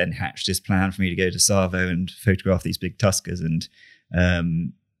 and we then hatched this plan for me to go to Tsavo and photograph these big tuskers.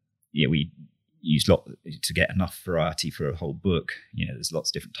 And we used to get enough variety for a whole book. There's lots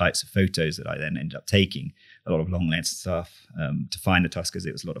of different types of photos that I then ended up taking, a lot of long lens stuff. To find the tuskers,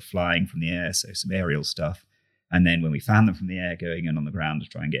 it was a lot of flying from the air, so some aerial stuff. And then when we found them from the air, going in on the ground to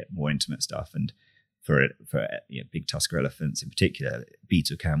try and get more intimate stuff. And for big tusker elephants in particular,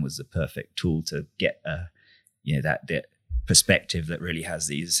 Betocam was the perfect tool to get that perspective that really has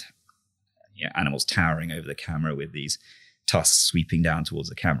these animals towering over the camera with these tusks sweeping down towards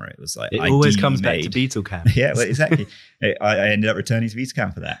the camera. It was like it always comes back to Betocam. Yeah, well, exactly. I ended up returning to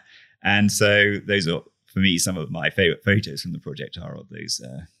Betocam for that, and so those are for me some of my favorite photos from the project are of those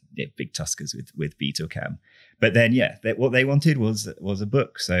big tuskers with Betocam. But then what they wanted was a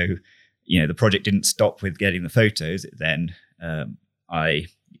book. So the project didn't stop with getting the photos. Then I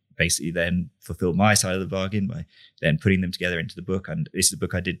basically then fulfilled my side of the bargain by then putting them together into the book. And this is a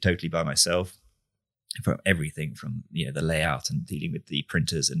book I did totally by myself, from everything from the layout and dealing with the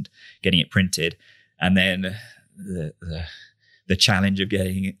printers and getting it printed, and then the challenge of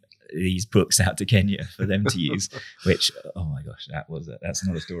getting these books out to Kenya for them to use, which, oh my gosh, that's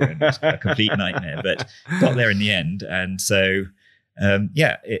not a story, and it's a complete nightmare, but got there in the end. And so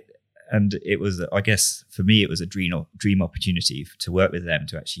it was, I guess for me, it was a dream opportunity to work with them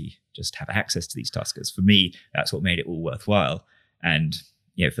to actually just have access to these tuskers. For me, that's what made it all worthwhile. And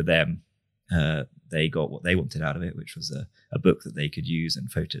for them, they got what they wanted out of it, which was a book that they could use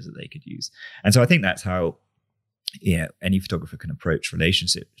and photos that they could use. And so I think that's how any photographer can approach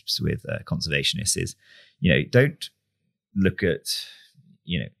relationships with conservationists is, don't look at,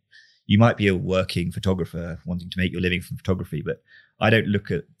 you might be a working photographer wanting to make your living from photography, but I don't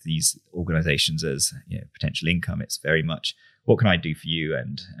look at these organizations as potential income. It's very much, what can I do for you,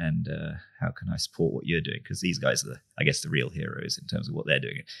 and how can I support what you're doing? Because these guys are, I guess, the real heroes in terms of what they're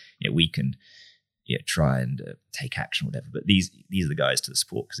doing. We can try and take action or whatever, but these are the guys to the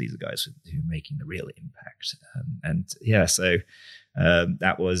sport, because these are the guys who are making the real impact. So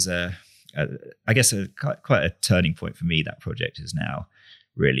that was, I guess, quite a turning point for me. That project is now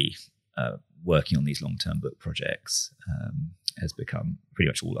really working on these long-term book projects. Has become pretty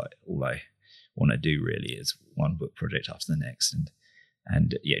much all I want to do, really, is one book project after the next,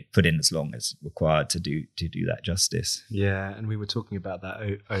 and put in as long as required to do that justice. Yeah, and we were talking about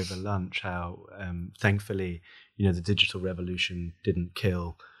that over lunch, how thankfully the digital revolution didn't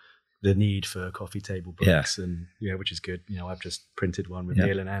kill the need for coffee table books, and which is good. I've just printed one with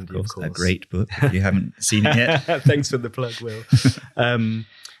Neil and Andy, of course. A great book. If you haven't seen it yet, thanks for the plug, Will.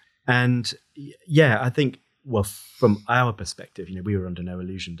 I think well, from our perspective, we were under no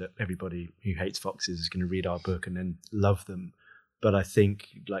illusion that everybody who hates foxes is going to read our book and then love them. But I think,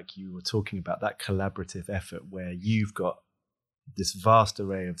 like you were talking about, that collaborative effort where you've got this vast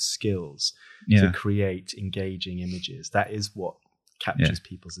array of skills to create engaging images, that is what captures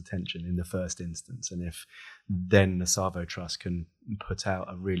people's attention in the first instance. And if then the Savo Trust can put out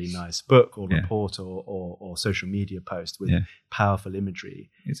a really nice book or report or social media post with powerful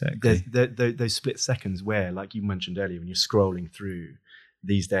imagery, exactly, there's those split seconds where, like you mentioned earlier, when you're scrolling through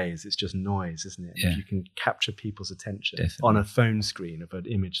these days, it's just noise, isn't it? If you can capture people's attention on a phone screen of an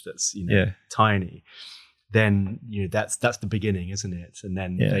image that's tiny, then that's the beginning, isn't it? And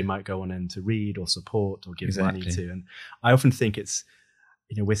then they might go on and to read or support or give money to. And I often think it's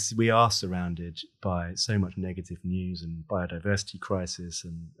we are surrounded by so much negative news and biodiversity crisis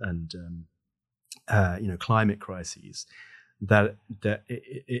and climate crises that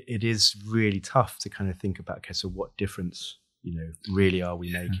it is really tough to kind of think about, okay, so what difference really are we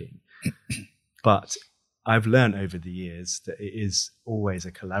making? But I've learned over the years that it is always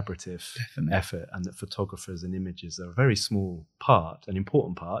a collaborative effort, and that photographers and images are a very small part, an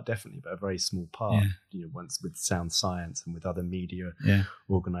important part, definitely, but a very small part, once with Sound Science and with other media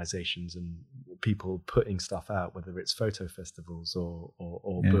organizations and people putting stuff out, whether it's photo festivals or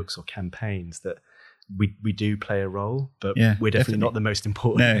books or campaigns, that we do play a role, but we're definitely not the most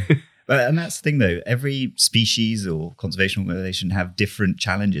important. No. And that's the thing, though. Every species or conservation organization have different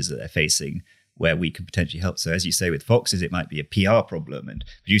challenges that they're facing where we can potentially help. So as you say, with foxes, it might be a PR problem, and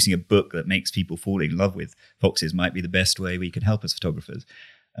producing a book that makes people fall in love with foxes might be the best way we can help as photographers.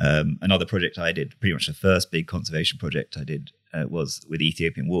 Another project I did, pretty much the first big conservation project I did, was with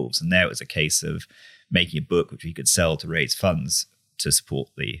Ethiopian wolves. And there it was a case of making a book which we could sell to raise funds to support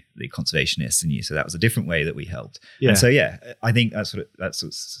the conservationists. And so that was a different way that we helped. And so, I think that's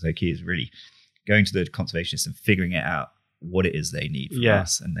what's so key, is really going to the conservationists and figuring it out what it is they need from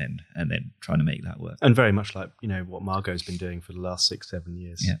us, and then trying to make that work. And very much like what Margot's been doing for the last 6-7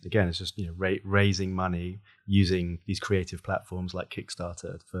 years. Again, it's just raising money using these creative platforms like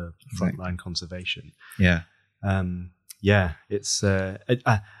Kickstarter for frontline conservation. It's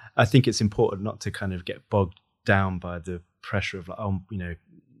I think it's important not to kind of get bogged down by the pressure of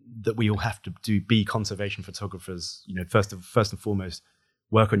that we all have to be conservation photographers. First and foremost,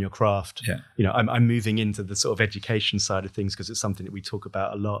 work on your craft. I'm moving into the sort of education side of things because it's something that we talk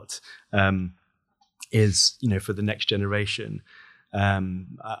about a lot. Is for the next generation.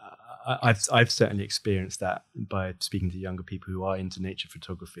 I've certainly experienced that by speaking to younger people who are into nature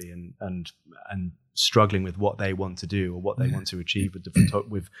photography and struggling with what they want to do or what they want to achieve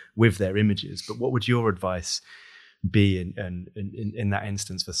with their images. But what would your advice be in that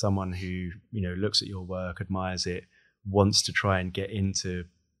instance for someone who looks at your work, admires it, wants to try and get into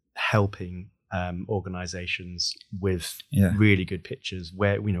helping organizations with really good pictures?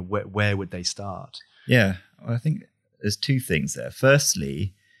 Where would they start? Well, I think there's two things there.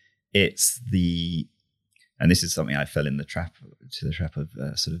 Firstly, it's and this is something I fell in the trap of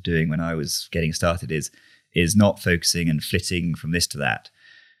sort of doing when I was getting started, is not focusing and flitting from this to that.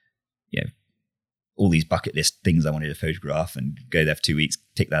 All these bucket list things I wanted to photograph and go there for 2 weeks,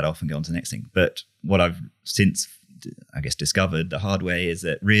 tick that off and go on to the next thing. But what I've since, I guess, discovered the hard way is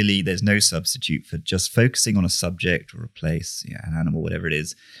that really there's no substitute for just focusing on a subject or a place, an animal, whatever it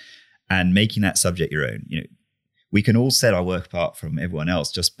is, and making that subject your own. We can all set our work apart from everyone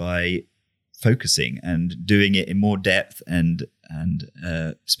else just by focusing and doing it in more depth and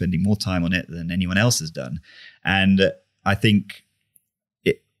spending more time on it than anyone else has done. And I think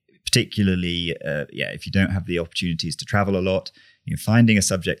particularly, if you don't have the opportunities to travel a lot, finding a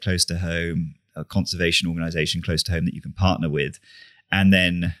subject close to home, a conservation organization close to home that you can partner with, and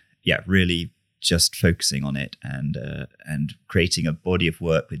then, really just focusing on it and creating a body of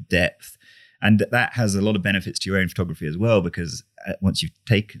work with depth. And that has a lot of benefits to your own photography as well, because once you've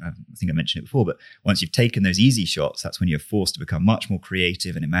taken, I think I mentioned it before, but once you've taken those easy shots, that's when you're forced to become much more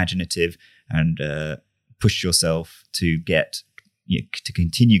creative and imaginative and push yourself to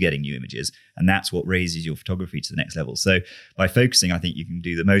continue getting new images. And that's what raises your photography to the next level. So by focusing, I think you can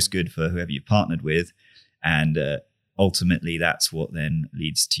do the most good for whoever you've partnered with. And ultimately, that's what then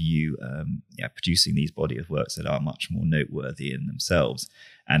leads to you producing these body of works that are much more noteworthy in themselves.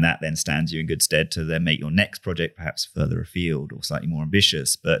 And that then stands you in good stead to then make your next project perhaps further afield or slightly more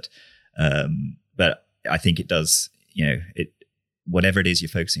ambitious. But I think it does, whatever it is you're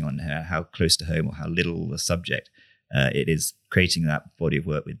focusing on, how close to home or how little the subject, it is creating that body of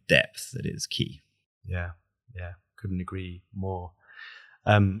work with depth that is key. Yeah, couldn't agree more.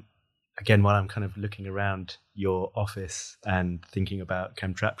 again, while I'm kind of looking around your office and thinking about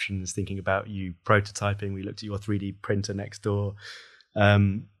Chemtraptions, thinking about you prototyping, we looked at your 3D printer next door.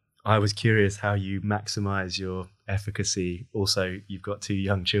 I was curious how you maximize your efficacy. Also, you've got 2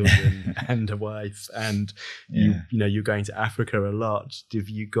 young children and a wife, and you're going to Africa a lot. Have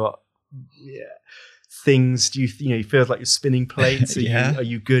you got things? Do you feel like you're spinning plates? Are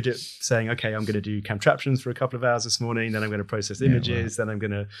you good at saying, okay, I'm going to do Chemtraptions for a couple of hours this morning, then I'm going to process images, then I'm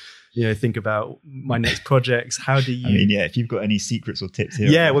going to think about my next projects? How do you? I mean, if you've got any secrets or tips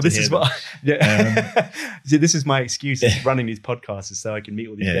here. This is what. This is my excuse of running these podcasts, is so I can meet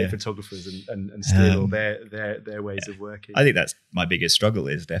all these great photographers and steal their ways of working. I think that's my biggest struggle,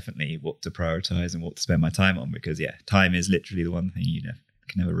 is definitely what to prioritize and what to spend my time on, because time is literally the one thing you can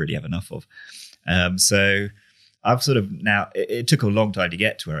never really have enough of. So I've sort of now, it took a long time to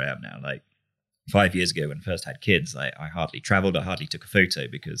get to where I am now. Like 5 years ago when I first had kids, I hardly traveled, I hardly took a photo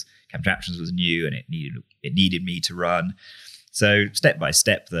because Chemtraptions was new and it needed me to run. So step by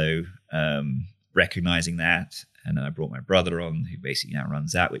step though, recognizing that, and then I brought my brother on, who basically now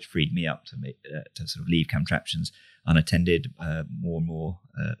runs that, which freed me up to sort of leave Chemtraptions unattended more and more,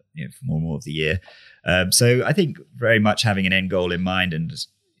 for more and more of the year. So I think very much having an end goal in mind, and just,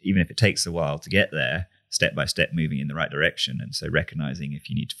 even if it takes a while to get there, step by step moving in the right direction. And so recognizing if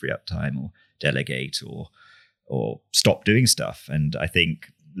you need to free up time or delegate or stop doing stuff. And I think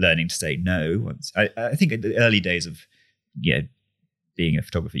learning to say no. I think in the early days of being a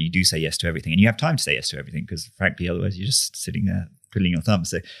photographer, you do say yes to everything, and you have time to say yes to everything, because frankly, otherwise you're just sitting there twiddling your thumbs.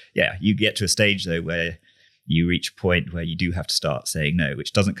 So you get to a stage though where you reach a point where you do have to start saying no,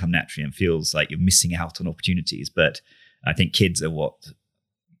 which doesn't come naturally and feels like you're missing out on opportunities. But I think kids are what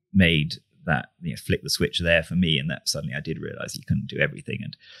made that flick the switch there for me, and that suddenly I did realize you couldn't do everything.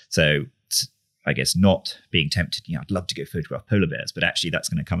 And so I guess not being tempted, I'd love to go photograph polar bears, but actually that's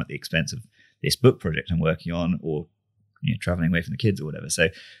going to come at the expense of this book project I'm working on, or traveling away from the kids or whatever. So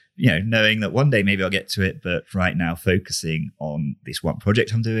knowing that one day maybe I'll get to it, but right now focusing on this one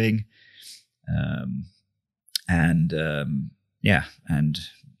project I'm doing, and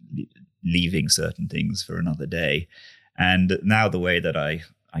leaving certain things for another day. And now the way that I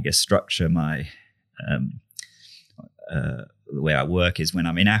guess structure my the way I work is, when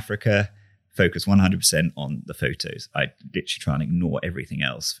I'm in Africa, focus 100% on the photos. I literally try and ignore everything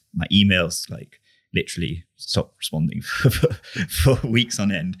else. My emails, literally stop responding for weeks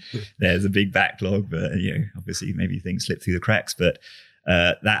on end. There's a big backlog, but obviously maybe things slip through the cracks. But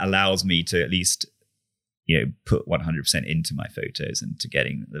that allows me to at least put 100% into my photos and to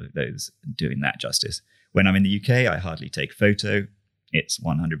getting those, doing that justice. When I'm in the UK, I hardly take a photo. It's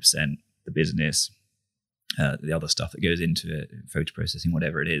 100% the business, the other stuff that goes into it, photo processing,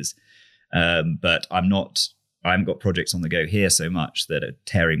 whatever it is. But I haven't got projects on the go here so much that are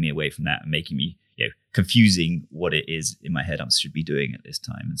tearing me away from that and making me, confusing what it is in my head I should be doing at this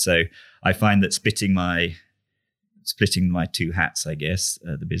time. And so I find that splitting my 2 hats, I guess,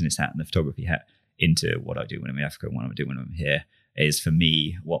 the business hat and the photography hat, into what I do when I'm in Africa and what I do when I'm here, is for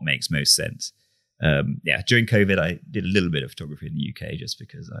me what makes most sense. During COVID, I did a little bit of photography in the UK just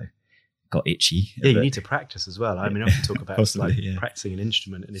because I got itchy. Yeah, you need to practice as well. I mean, I often talk about practicing an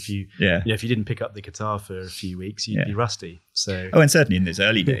instrument, and if you didn't pick up the guitar for a few weeks, you'd be rusty. So and certainly in those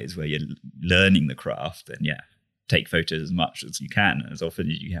early days where you're learning the craft, then take photos as much as you can, as often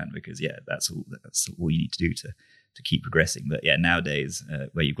as you can, because that's all you need to do to keep progressing. But nowadays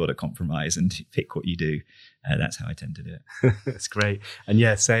where you've got to compromise and pick what you do, that's how I tend to do it. That's great.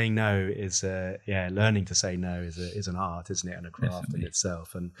 And saying no is learning to say no is an art, isn't it, and a craft Definitely. In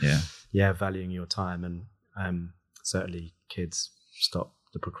itself. And valuing your time, and certainly kids stop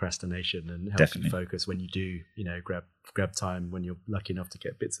the procrastination and help Definitely. You focus when you do grab time when you're lucky enough to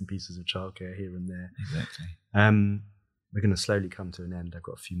get bits and pieces of childcare here and there. Exactly. We're going to slowly come to an end. I've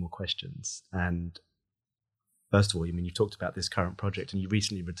got a few more questions. And first of all, you talked about this current project, and you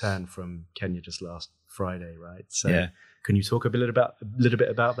recently returned from Kenya just last Friday, right? So can you talk a little bit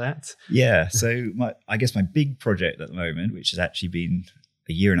about that? Yeah. So I guess my big project at the moment, which has actually been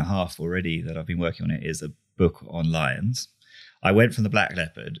a year and a half already that I've been working on it, is a book on lions. I went from the black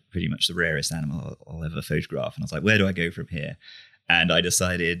leopard, pretty much the rarest animal I'll ever photograph, and I was like, where do I go from here? And I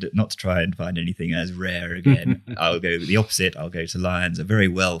decided not to try and find anything as rare again. I'll go the opposite. I'll go to lions, a very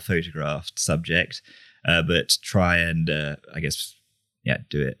well photographed subject. But try and do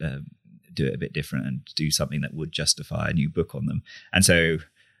it a bit different and do something that would justify a new book on them. And so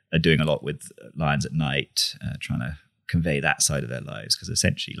doing a lot with lions at night, trying to convey that side of their lives, because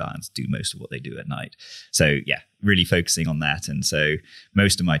essentially lions do most of what they do at night. So really focusing on that. And so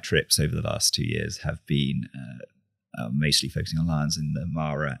most of my trips over the last 2 years have been mostly focusing on lions in the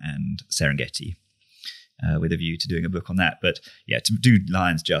Mara and Serengeti, with a view to doing a book on that. But yeah, to do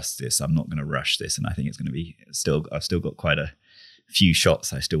lions justice, I'm not going to rush this, and I think it's going to be I've still got quite a few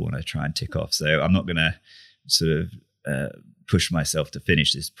shots I still want to try and tick off. So I'm not going to sort of push myself to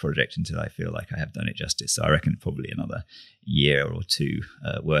finish this project until I feel like I have done it justice. So I reckon probably another year or two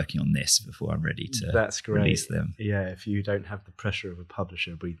working on this before I'm ready to release them. Yeah, if you don't have the pressure of a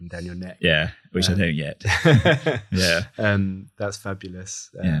publisher breathing down your neck. Yeah, which I don't yet. Yeah, that's fabulous.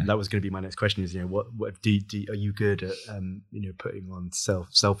 Yeah. That was going to be my next question. Is what are you good at? Putting on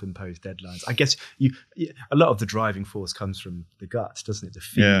self-imposed deadlines. I guess a lot of the driving force comes from the guts, doesn't it? The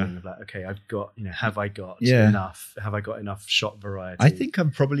feeling of like, okay, I've got have I got enough? Have I got enough shot variety? I think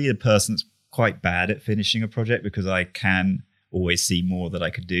I'm probably the person that's quite bad at finishing a project because I can always see more that I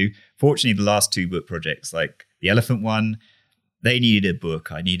could do. Fortunately, the last 2 book projects, like the elephant one, they needed a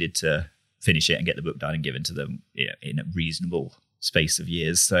book. I needed to finish it and get the book done and given to them in a reasonable space of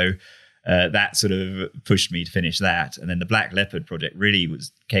years. So that sort of pushed me to finish that. And then the Black Leopard project really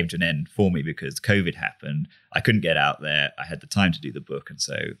came to an end for me because COVID happened. I couldn't get out there. I had the time to do the book. And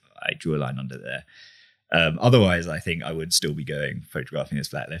so I drew a line under there. Otherwise, I think I would still be photographing this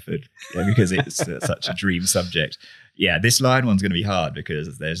black leopard because it's such a dream subject. Yeah, this lion one's going to be hard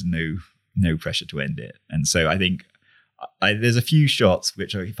because there's no pressure to end it. And so I think there's a few shots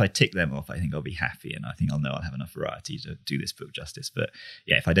which if I tick them off, I think I'll be happy. And I think I'll have enough variety to do this book justice. But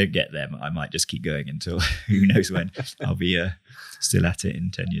yeah, if I don't get them, I might just keep going until who knows when I'll be still at it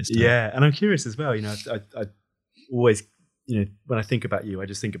in 10 years' time. Yeah, and I'm curious as well. I always... when I think about you, I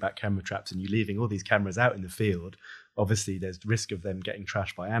just think about camera traps and you leaving all these cameras out in the field. Obviously, there's risk of them getting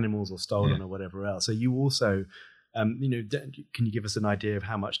trashed by animals or stolen or whatever else. So you also, can you give us an idea of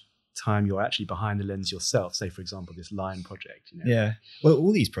how much time you're actually behind the lens yourself? Say, for example, this lion project. Yeah. Well,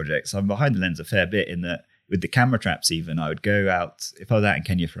 all these projects, I'm behind the lens a fair bit in that with the camera traps even, I would go out, if I was out in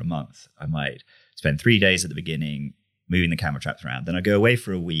Kenya for a month, I might spend 3 days at the beginning moving the camera traps around. Then I'd go away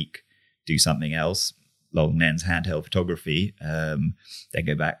for a week, do something else, long lens handheld photography, then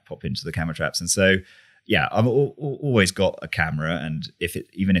go back, pop into the camera traps. And so, yeah, I've always got a camera. And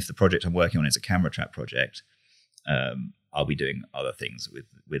even if the project I'm working on is a camera trap project, I'll be doing other things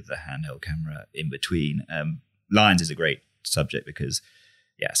with the handheld camera in between. Lions is a great subject because,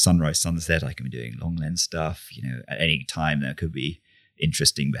 sunrise, sunset, I can be doing long lens stuff. At any time there could be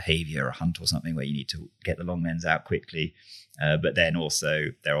interesting behavior, a hunt or something where you need to get the long lens out quickly. But then also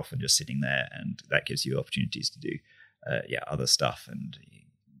they're often just sitting there and that gives you opportunities to do other stuff and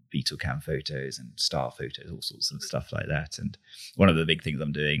beetle cam photos and star photos, all sorts of stuff like that. And one of the big things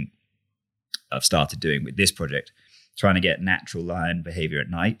I've started doing with this project, trying to get natural lion behavior at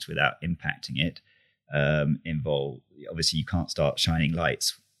night without impacting it, obviously you can't start shining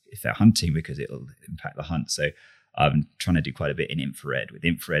lights if they're hunting because it'll impact the hunt. So I'm trying to do quite a bit in infrared with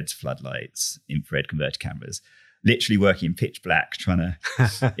infrared floodlights, infrared converter cameras, literally working in pitch black, trying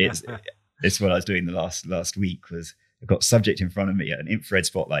to, it's what I was doing the last week was I've got subject in front of me, an infrared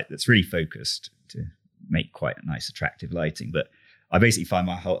spotlight that's really focused to make quite a nice attractive lighting. But I basically find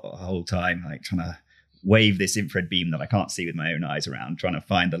my whole time like trying to wave this infrared beam that I can't see with my own eyes around, trying to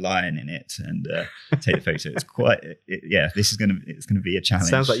find the lion in it and take the photo. It's it's going to be a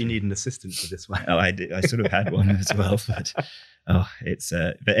challenge. Sounds like you need an assistant for this one. Oh, I sort of had one as well, but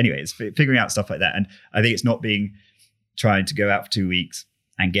but anyway, it's figuring out stuff like that. And I think it's not trying to go out for 2 weeks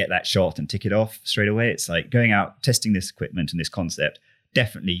and get that shot and tick it off straight away. It's like going out, testing this equipment and this concept,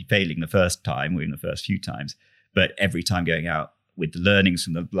 definitely failing the first time or even the first few times, but every time going out with the learnings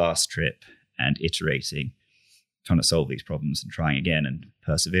from the last trip and iterating, trying to solve these problems and trying again and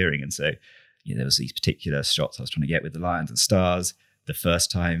persevering. And so there was these particular shots I was trying to get with the lions and stars. The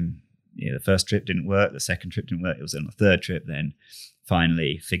first time, the first trip didn't work. The second trip didn't work. It was on the third trip then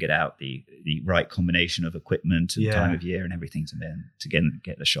finally figured out the right combination of equipment and time of year and everything to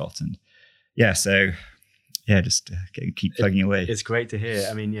get the shot. And just keep plugging away. It's great to hear.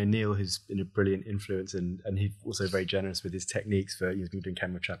 I mean, Neil, who's been a brilliant influence and he's also very generous with his techniques he's been doing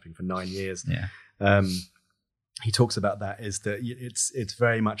camera trapping for 9 years. Yeah. He talks about that is that it's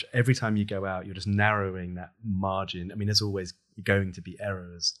very much every time you go out, you're just narrowing that margin. I mean, there's always going to be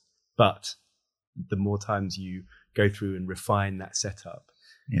errors, but the more times you go through and refine that setup,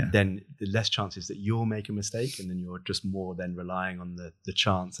 then the less chances that you'll make a mistake, and then you're just more then relying on the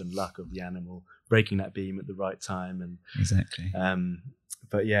chance and luck of the animal breaking that beam at the right time. And exactly.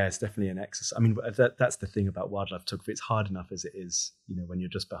 But it's definitely an exercise. I mean, that's the thing about wildlife photography. It's hard enough as it is, when you're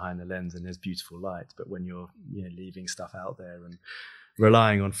just behind the lens and there's beautiful light. But when you're leaving stuff out there and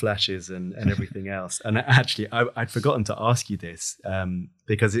relying on flashes and everything else. And actually, I'd forgotten to ask you this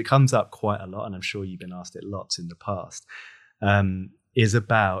because it comes up quite a lot, and I'm sure you've been asked it lots in the past, is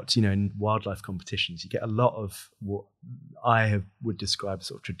about, in wildlife competitions, you get a lot of what I would describe as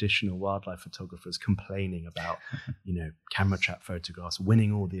sort of traditional wildlife photographers complaining about, camera trap photographs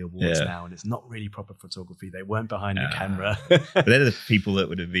winning all the awards now, and it's not really proper photography. They weren't behind the camera. But they're the people that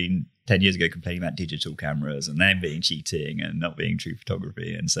would have been 10 years ago complaining about digital cameras and them being cheating and not being true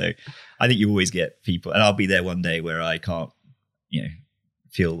photography. And so I think you always get people, and I'll be there one day where I can't,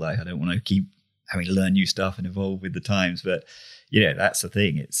 feel like I don't want to keep having to learn new stuff and evolve with the times. But, that's the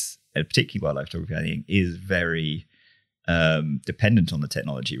thing. It's particularly wildlife photography, I think, is very dependent on the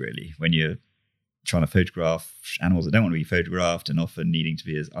technology, really. When you're trying to photograph animals that don't want to be photographed and often needing to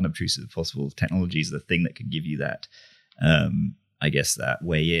be as unobtrusive as possible, technology is the thing that can give you that, I guess, that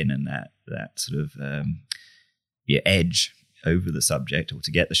way in and that sort of edge over the subject, or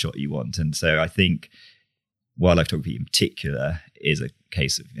to get the shot you want. And so I think wildlife photography in particular is a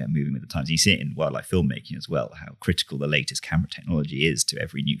case of moving with the times. You see it in wildlife filmmaking as well, how critical the latest camera technology is to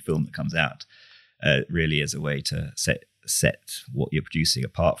every new film that comes out, really as a way to set what you're producing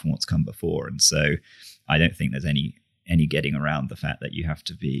apart from what's come before. And so I don't think there's any getting around the fact that you have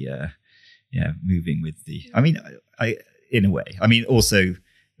to be moving with the, in a way. Also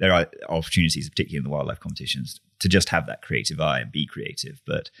there are opportunities, particularly in the wildlife competitions, to just have that creative eye and be creative,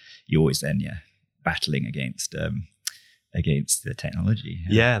 but you always then battling against the technology.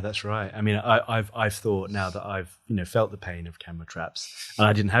 Yeah, that's right. I've thought now that I've felt the pain of camera traps, and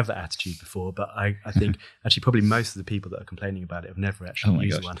I didn't have that attitude before, but I think actually probably most of the people that are complaining about it have never actually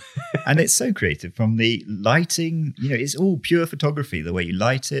used one. And it's so creative, from the lighting, it's all pure photography, the way you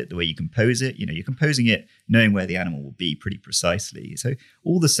light it, the way you compose it. You're composing it knowing where the animal will be pretty precisely. So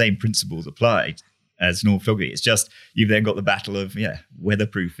all the same principles apply as normal photography. It's just you've then got the battle of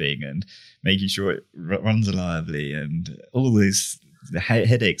weatherproofing and making sure it runs reliably, and all these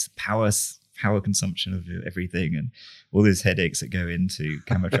headaches, power consumption of everything, and all these headaches that go into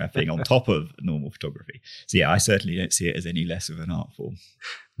camera trapping on top of normal photography. So I certainly don't see it as any less of an art form.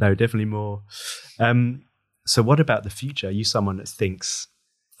 No, definitely more. So what about the future? Are you someone that thinks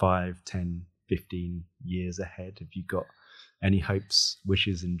 5, 10, 15 years ahead? Have you got any hopes,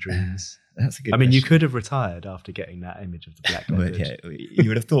 wishes and dreams? That's a good question. You could have retired after getting that image of the black leopard. Well, you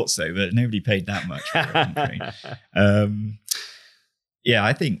would have thought so, but nobody paid that much for it.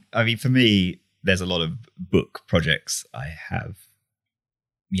 I think, for me, there's a lot of book projects. I have,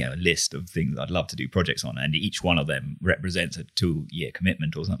 a list of things I'd love to do projects on, and each one of them represents a 2-year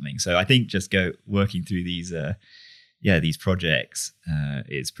commitment or something. So I think just working through these projects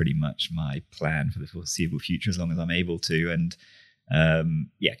is pretty much my plan for the foreseeable future, as long as I'm able to. And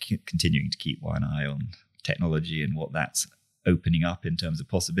continuing to keep one eye on technology and what that's opening up in terms of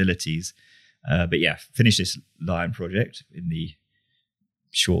possibilities. Finish this Lion project in the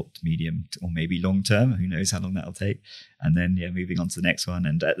short, medium, or maybe long term. Who knows how long that'll take? And then, moving on to the next one.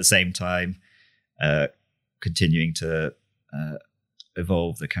 And at the same time, continuing to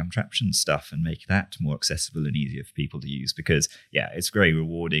evolve the camtraption stuff and make that more accessible and easier for people to use. Because, it's very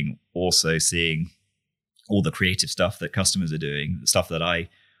rewarding also seeing all the creative stuff that customers are doing, the stuff that I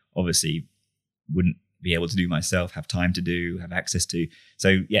obviously wouldn't be able to do myself, have time to do, have access to.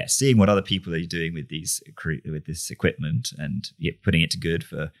 So seeing what other people are doing with this equipment and putting it to good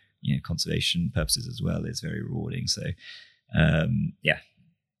for conservation purposes as well is very rewarding. So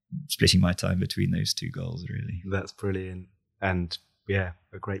splitting my time between those two goals, really. That's brilliant. And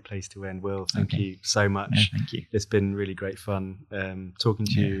a great place to end. Will, thank you so much. Thank you. It's been really great fun talking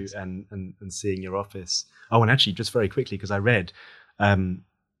to you and seeing your office. Oh, and actually, just very quickly, because I read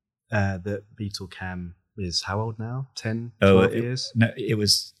that Beetle Cam is how old now? 10, 12 years? No, it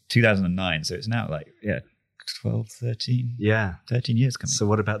was 2009, so it's now 12, 13. 13 years coming. So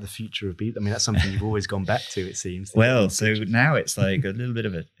what about the future of Beetle? That's something you've always gone back to, it seems. Well, so now it's a little bit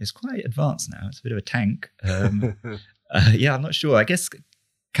of it's quite advanced now. It's a bit of a tank. I'm not sure. I guess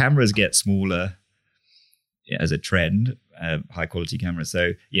cameras get smaller as a trend, high quality cameras.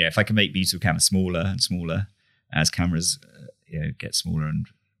 So if I can make Beetle cameras smaller and smaller as cameras get smaller and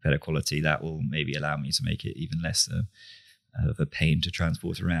better quality, that will maybe allow me to make it even less of a pain to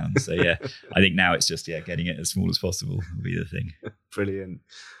transport around. So I think now it's just getting it as small as possible will be the thing. Brilliant.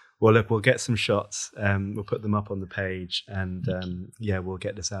 Well, look, we'll get some shots. We'll put them up on the page, and we'll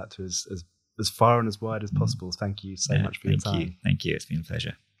get this out to as far and as wide as possible. Thank you so much for your time. Thank you. It's been a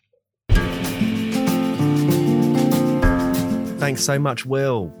pleasure. Thanks so much,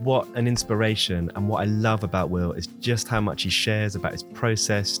 Will. What an inspiration. And what I love about Will is just how much he shares about his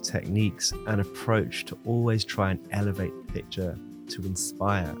process, techniques, and approach to always try and elevate the picture to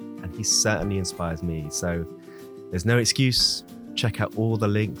inspire, and he certainly inspires me. So there's no excuse. Check out all the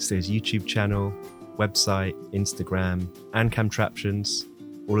links to his YouTube channel, website, Instagram, and Camtraptions.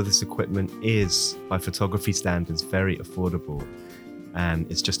 All of this equipment is, by photography standards, very affordable, and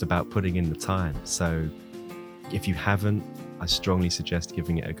it's just about putting in the time. So if you haven't, I strongly suggest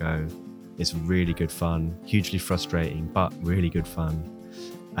giving it a go. It's really good fun, hugely frustrating, but really good fun.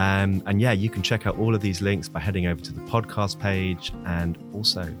 And yeah, you can check out all of these links by heading over to the podcast page. And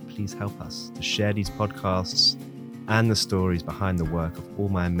also, please help us to share these podcasts and the stories behind the work of all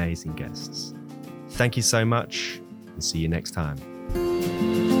my amazing guests. Thank you so much, and see you next time.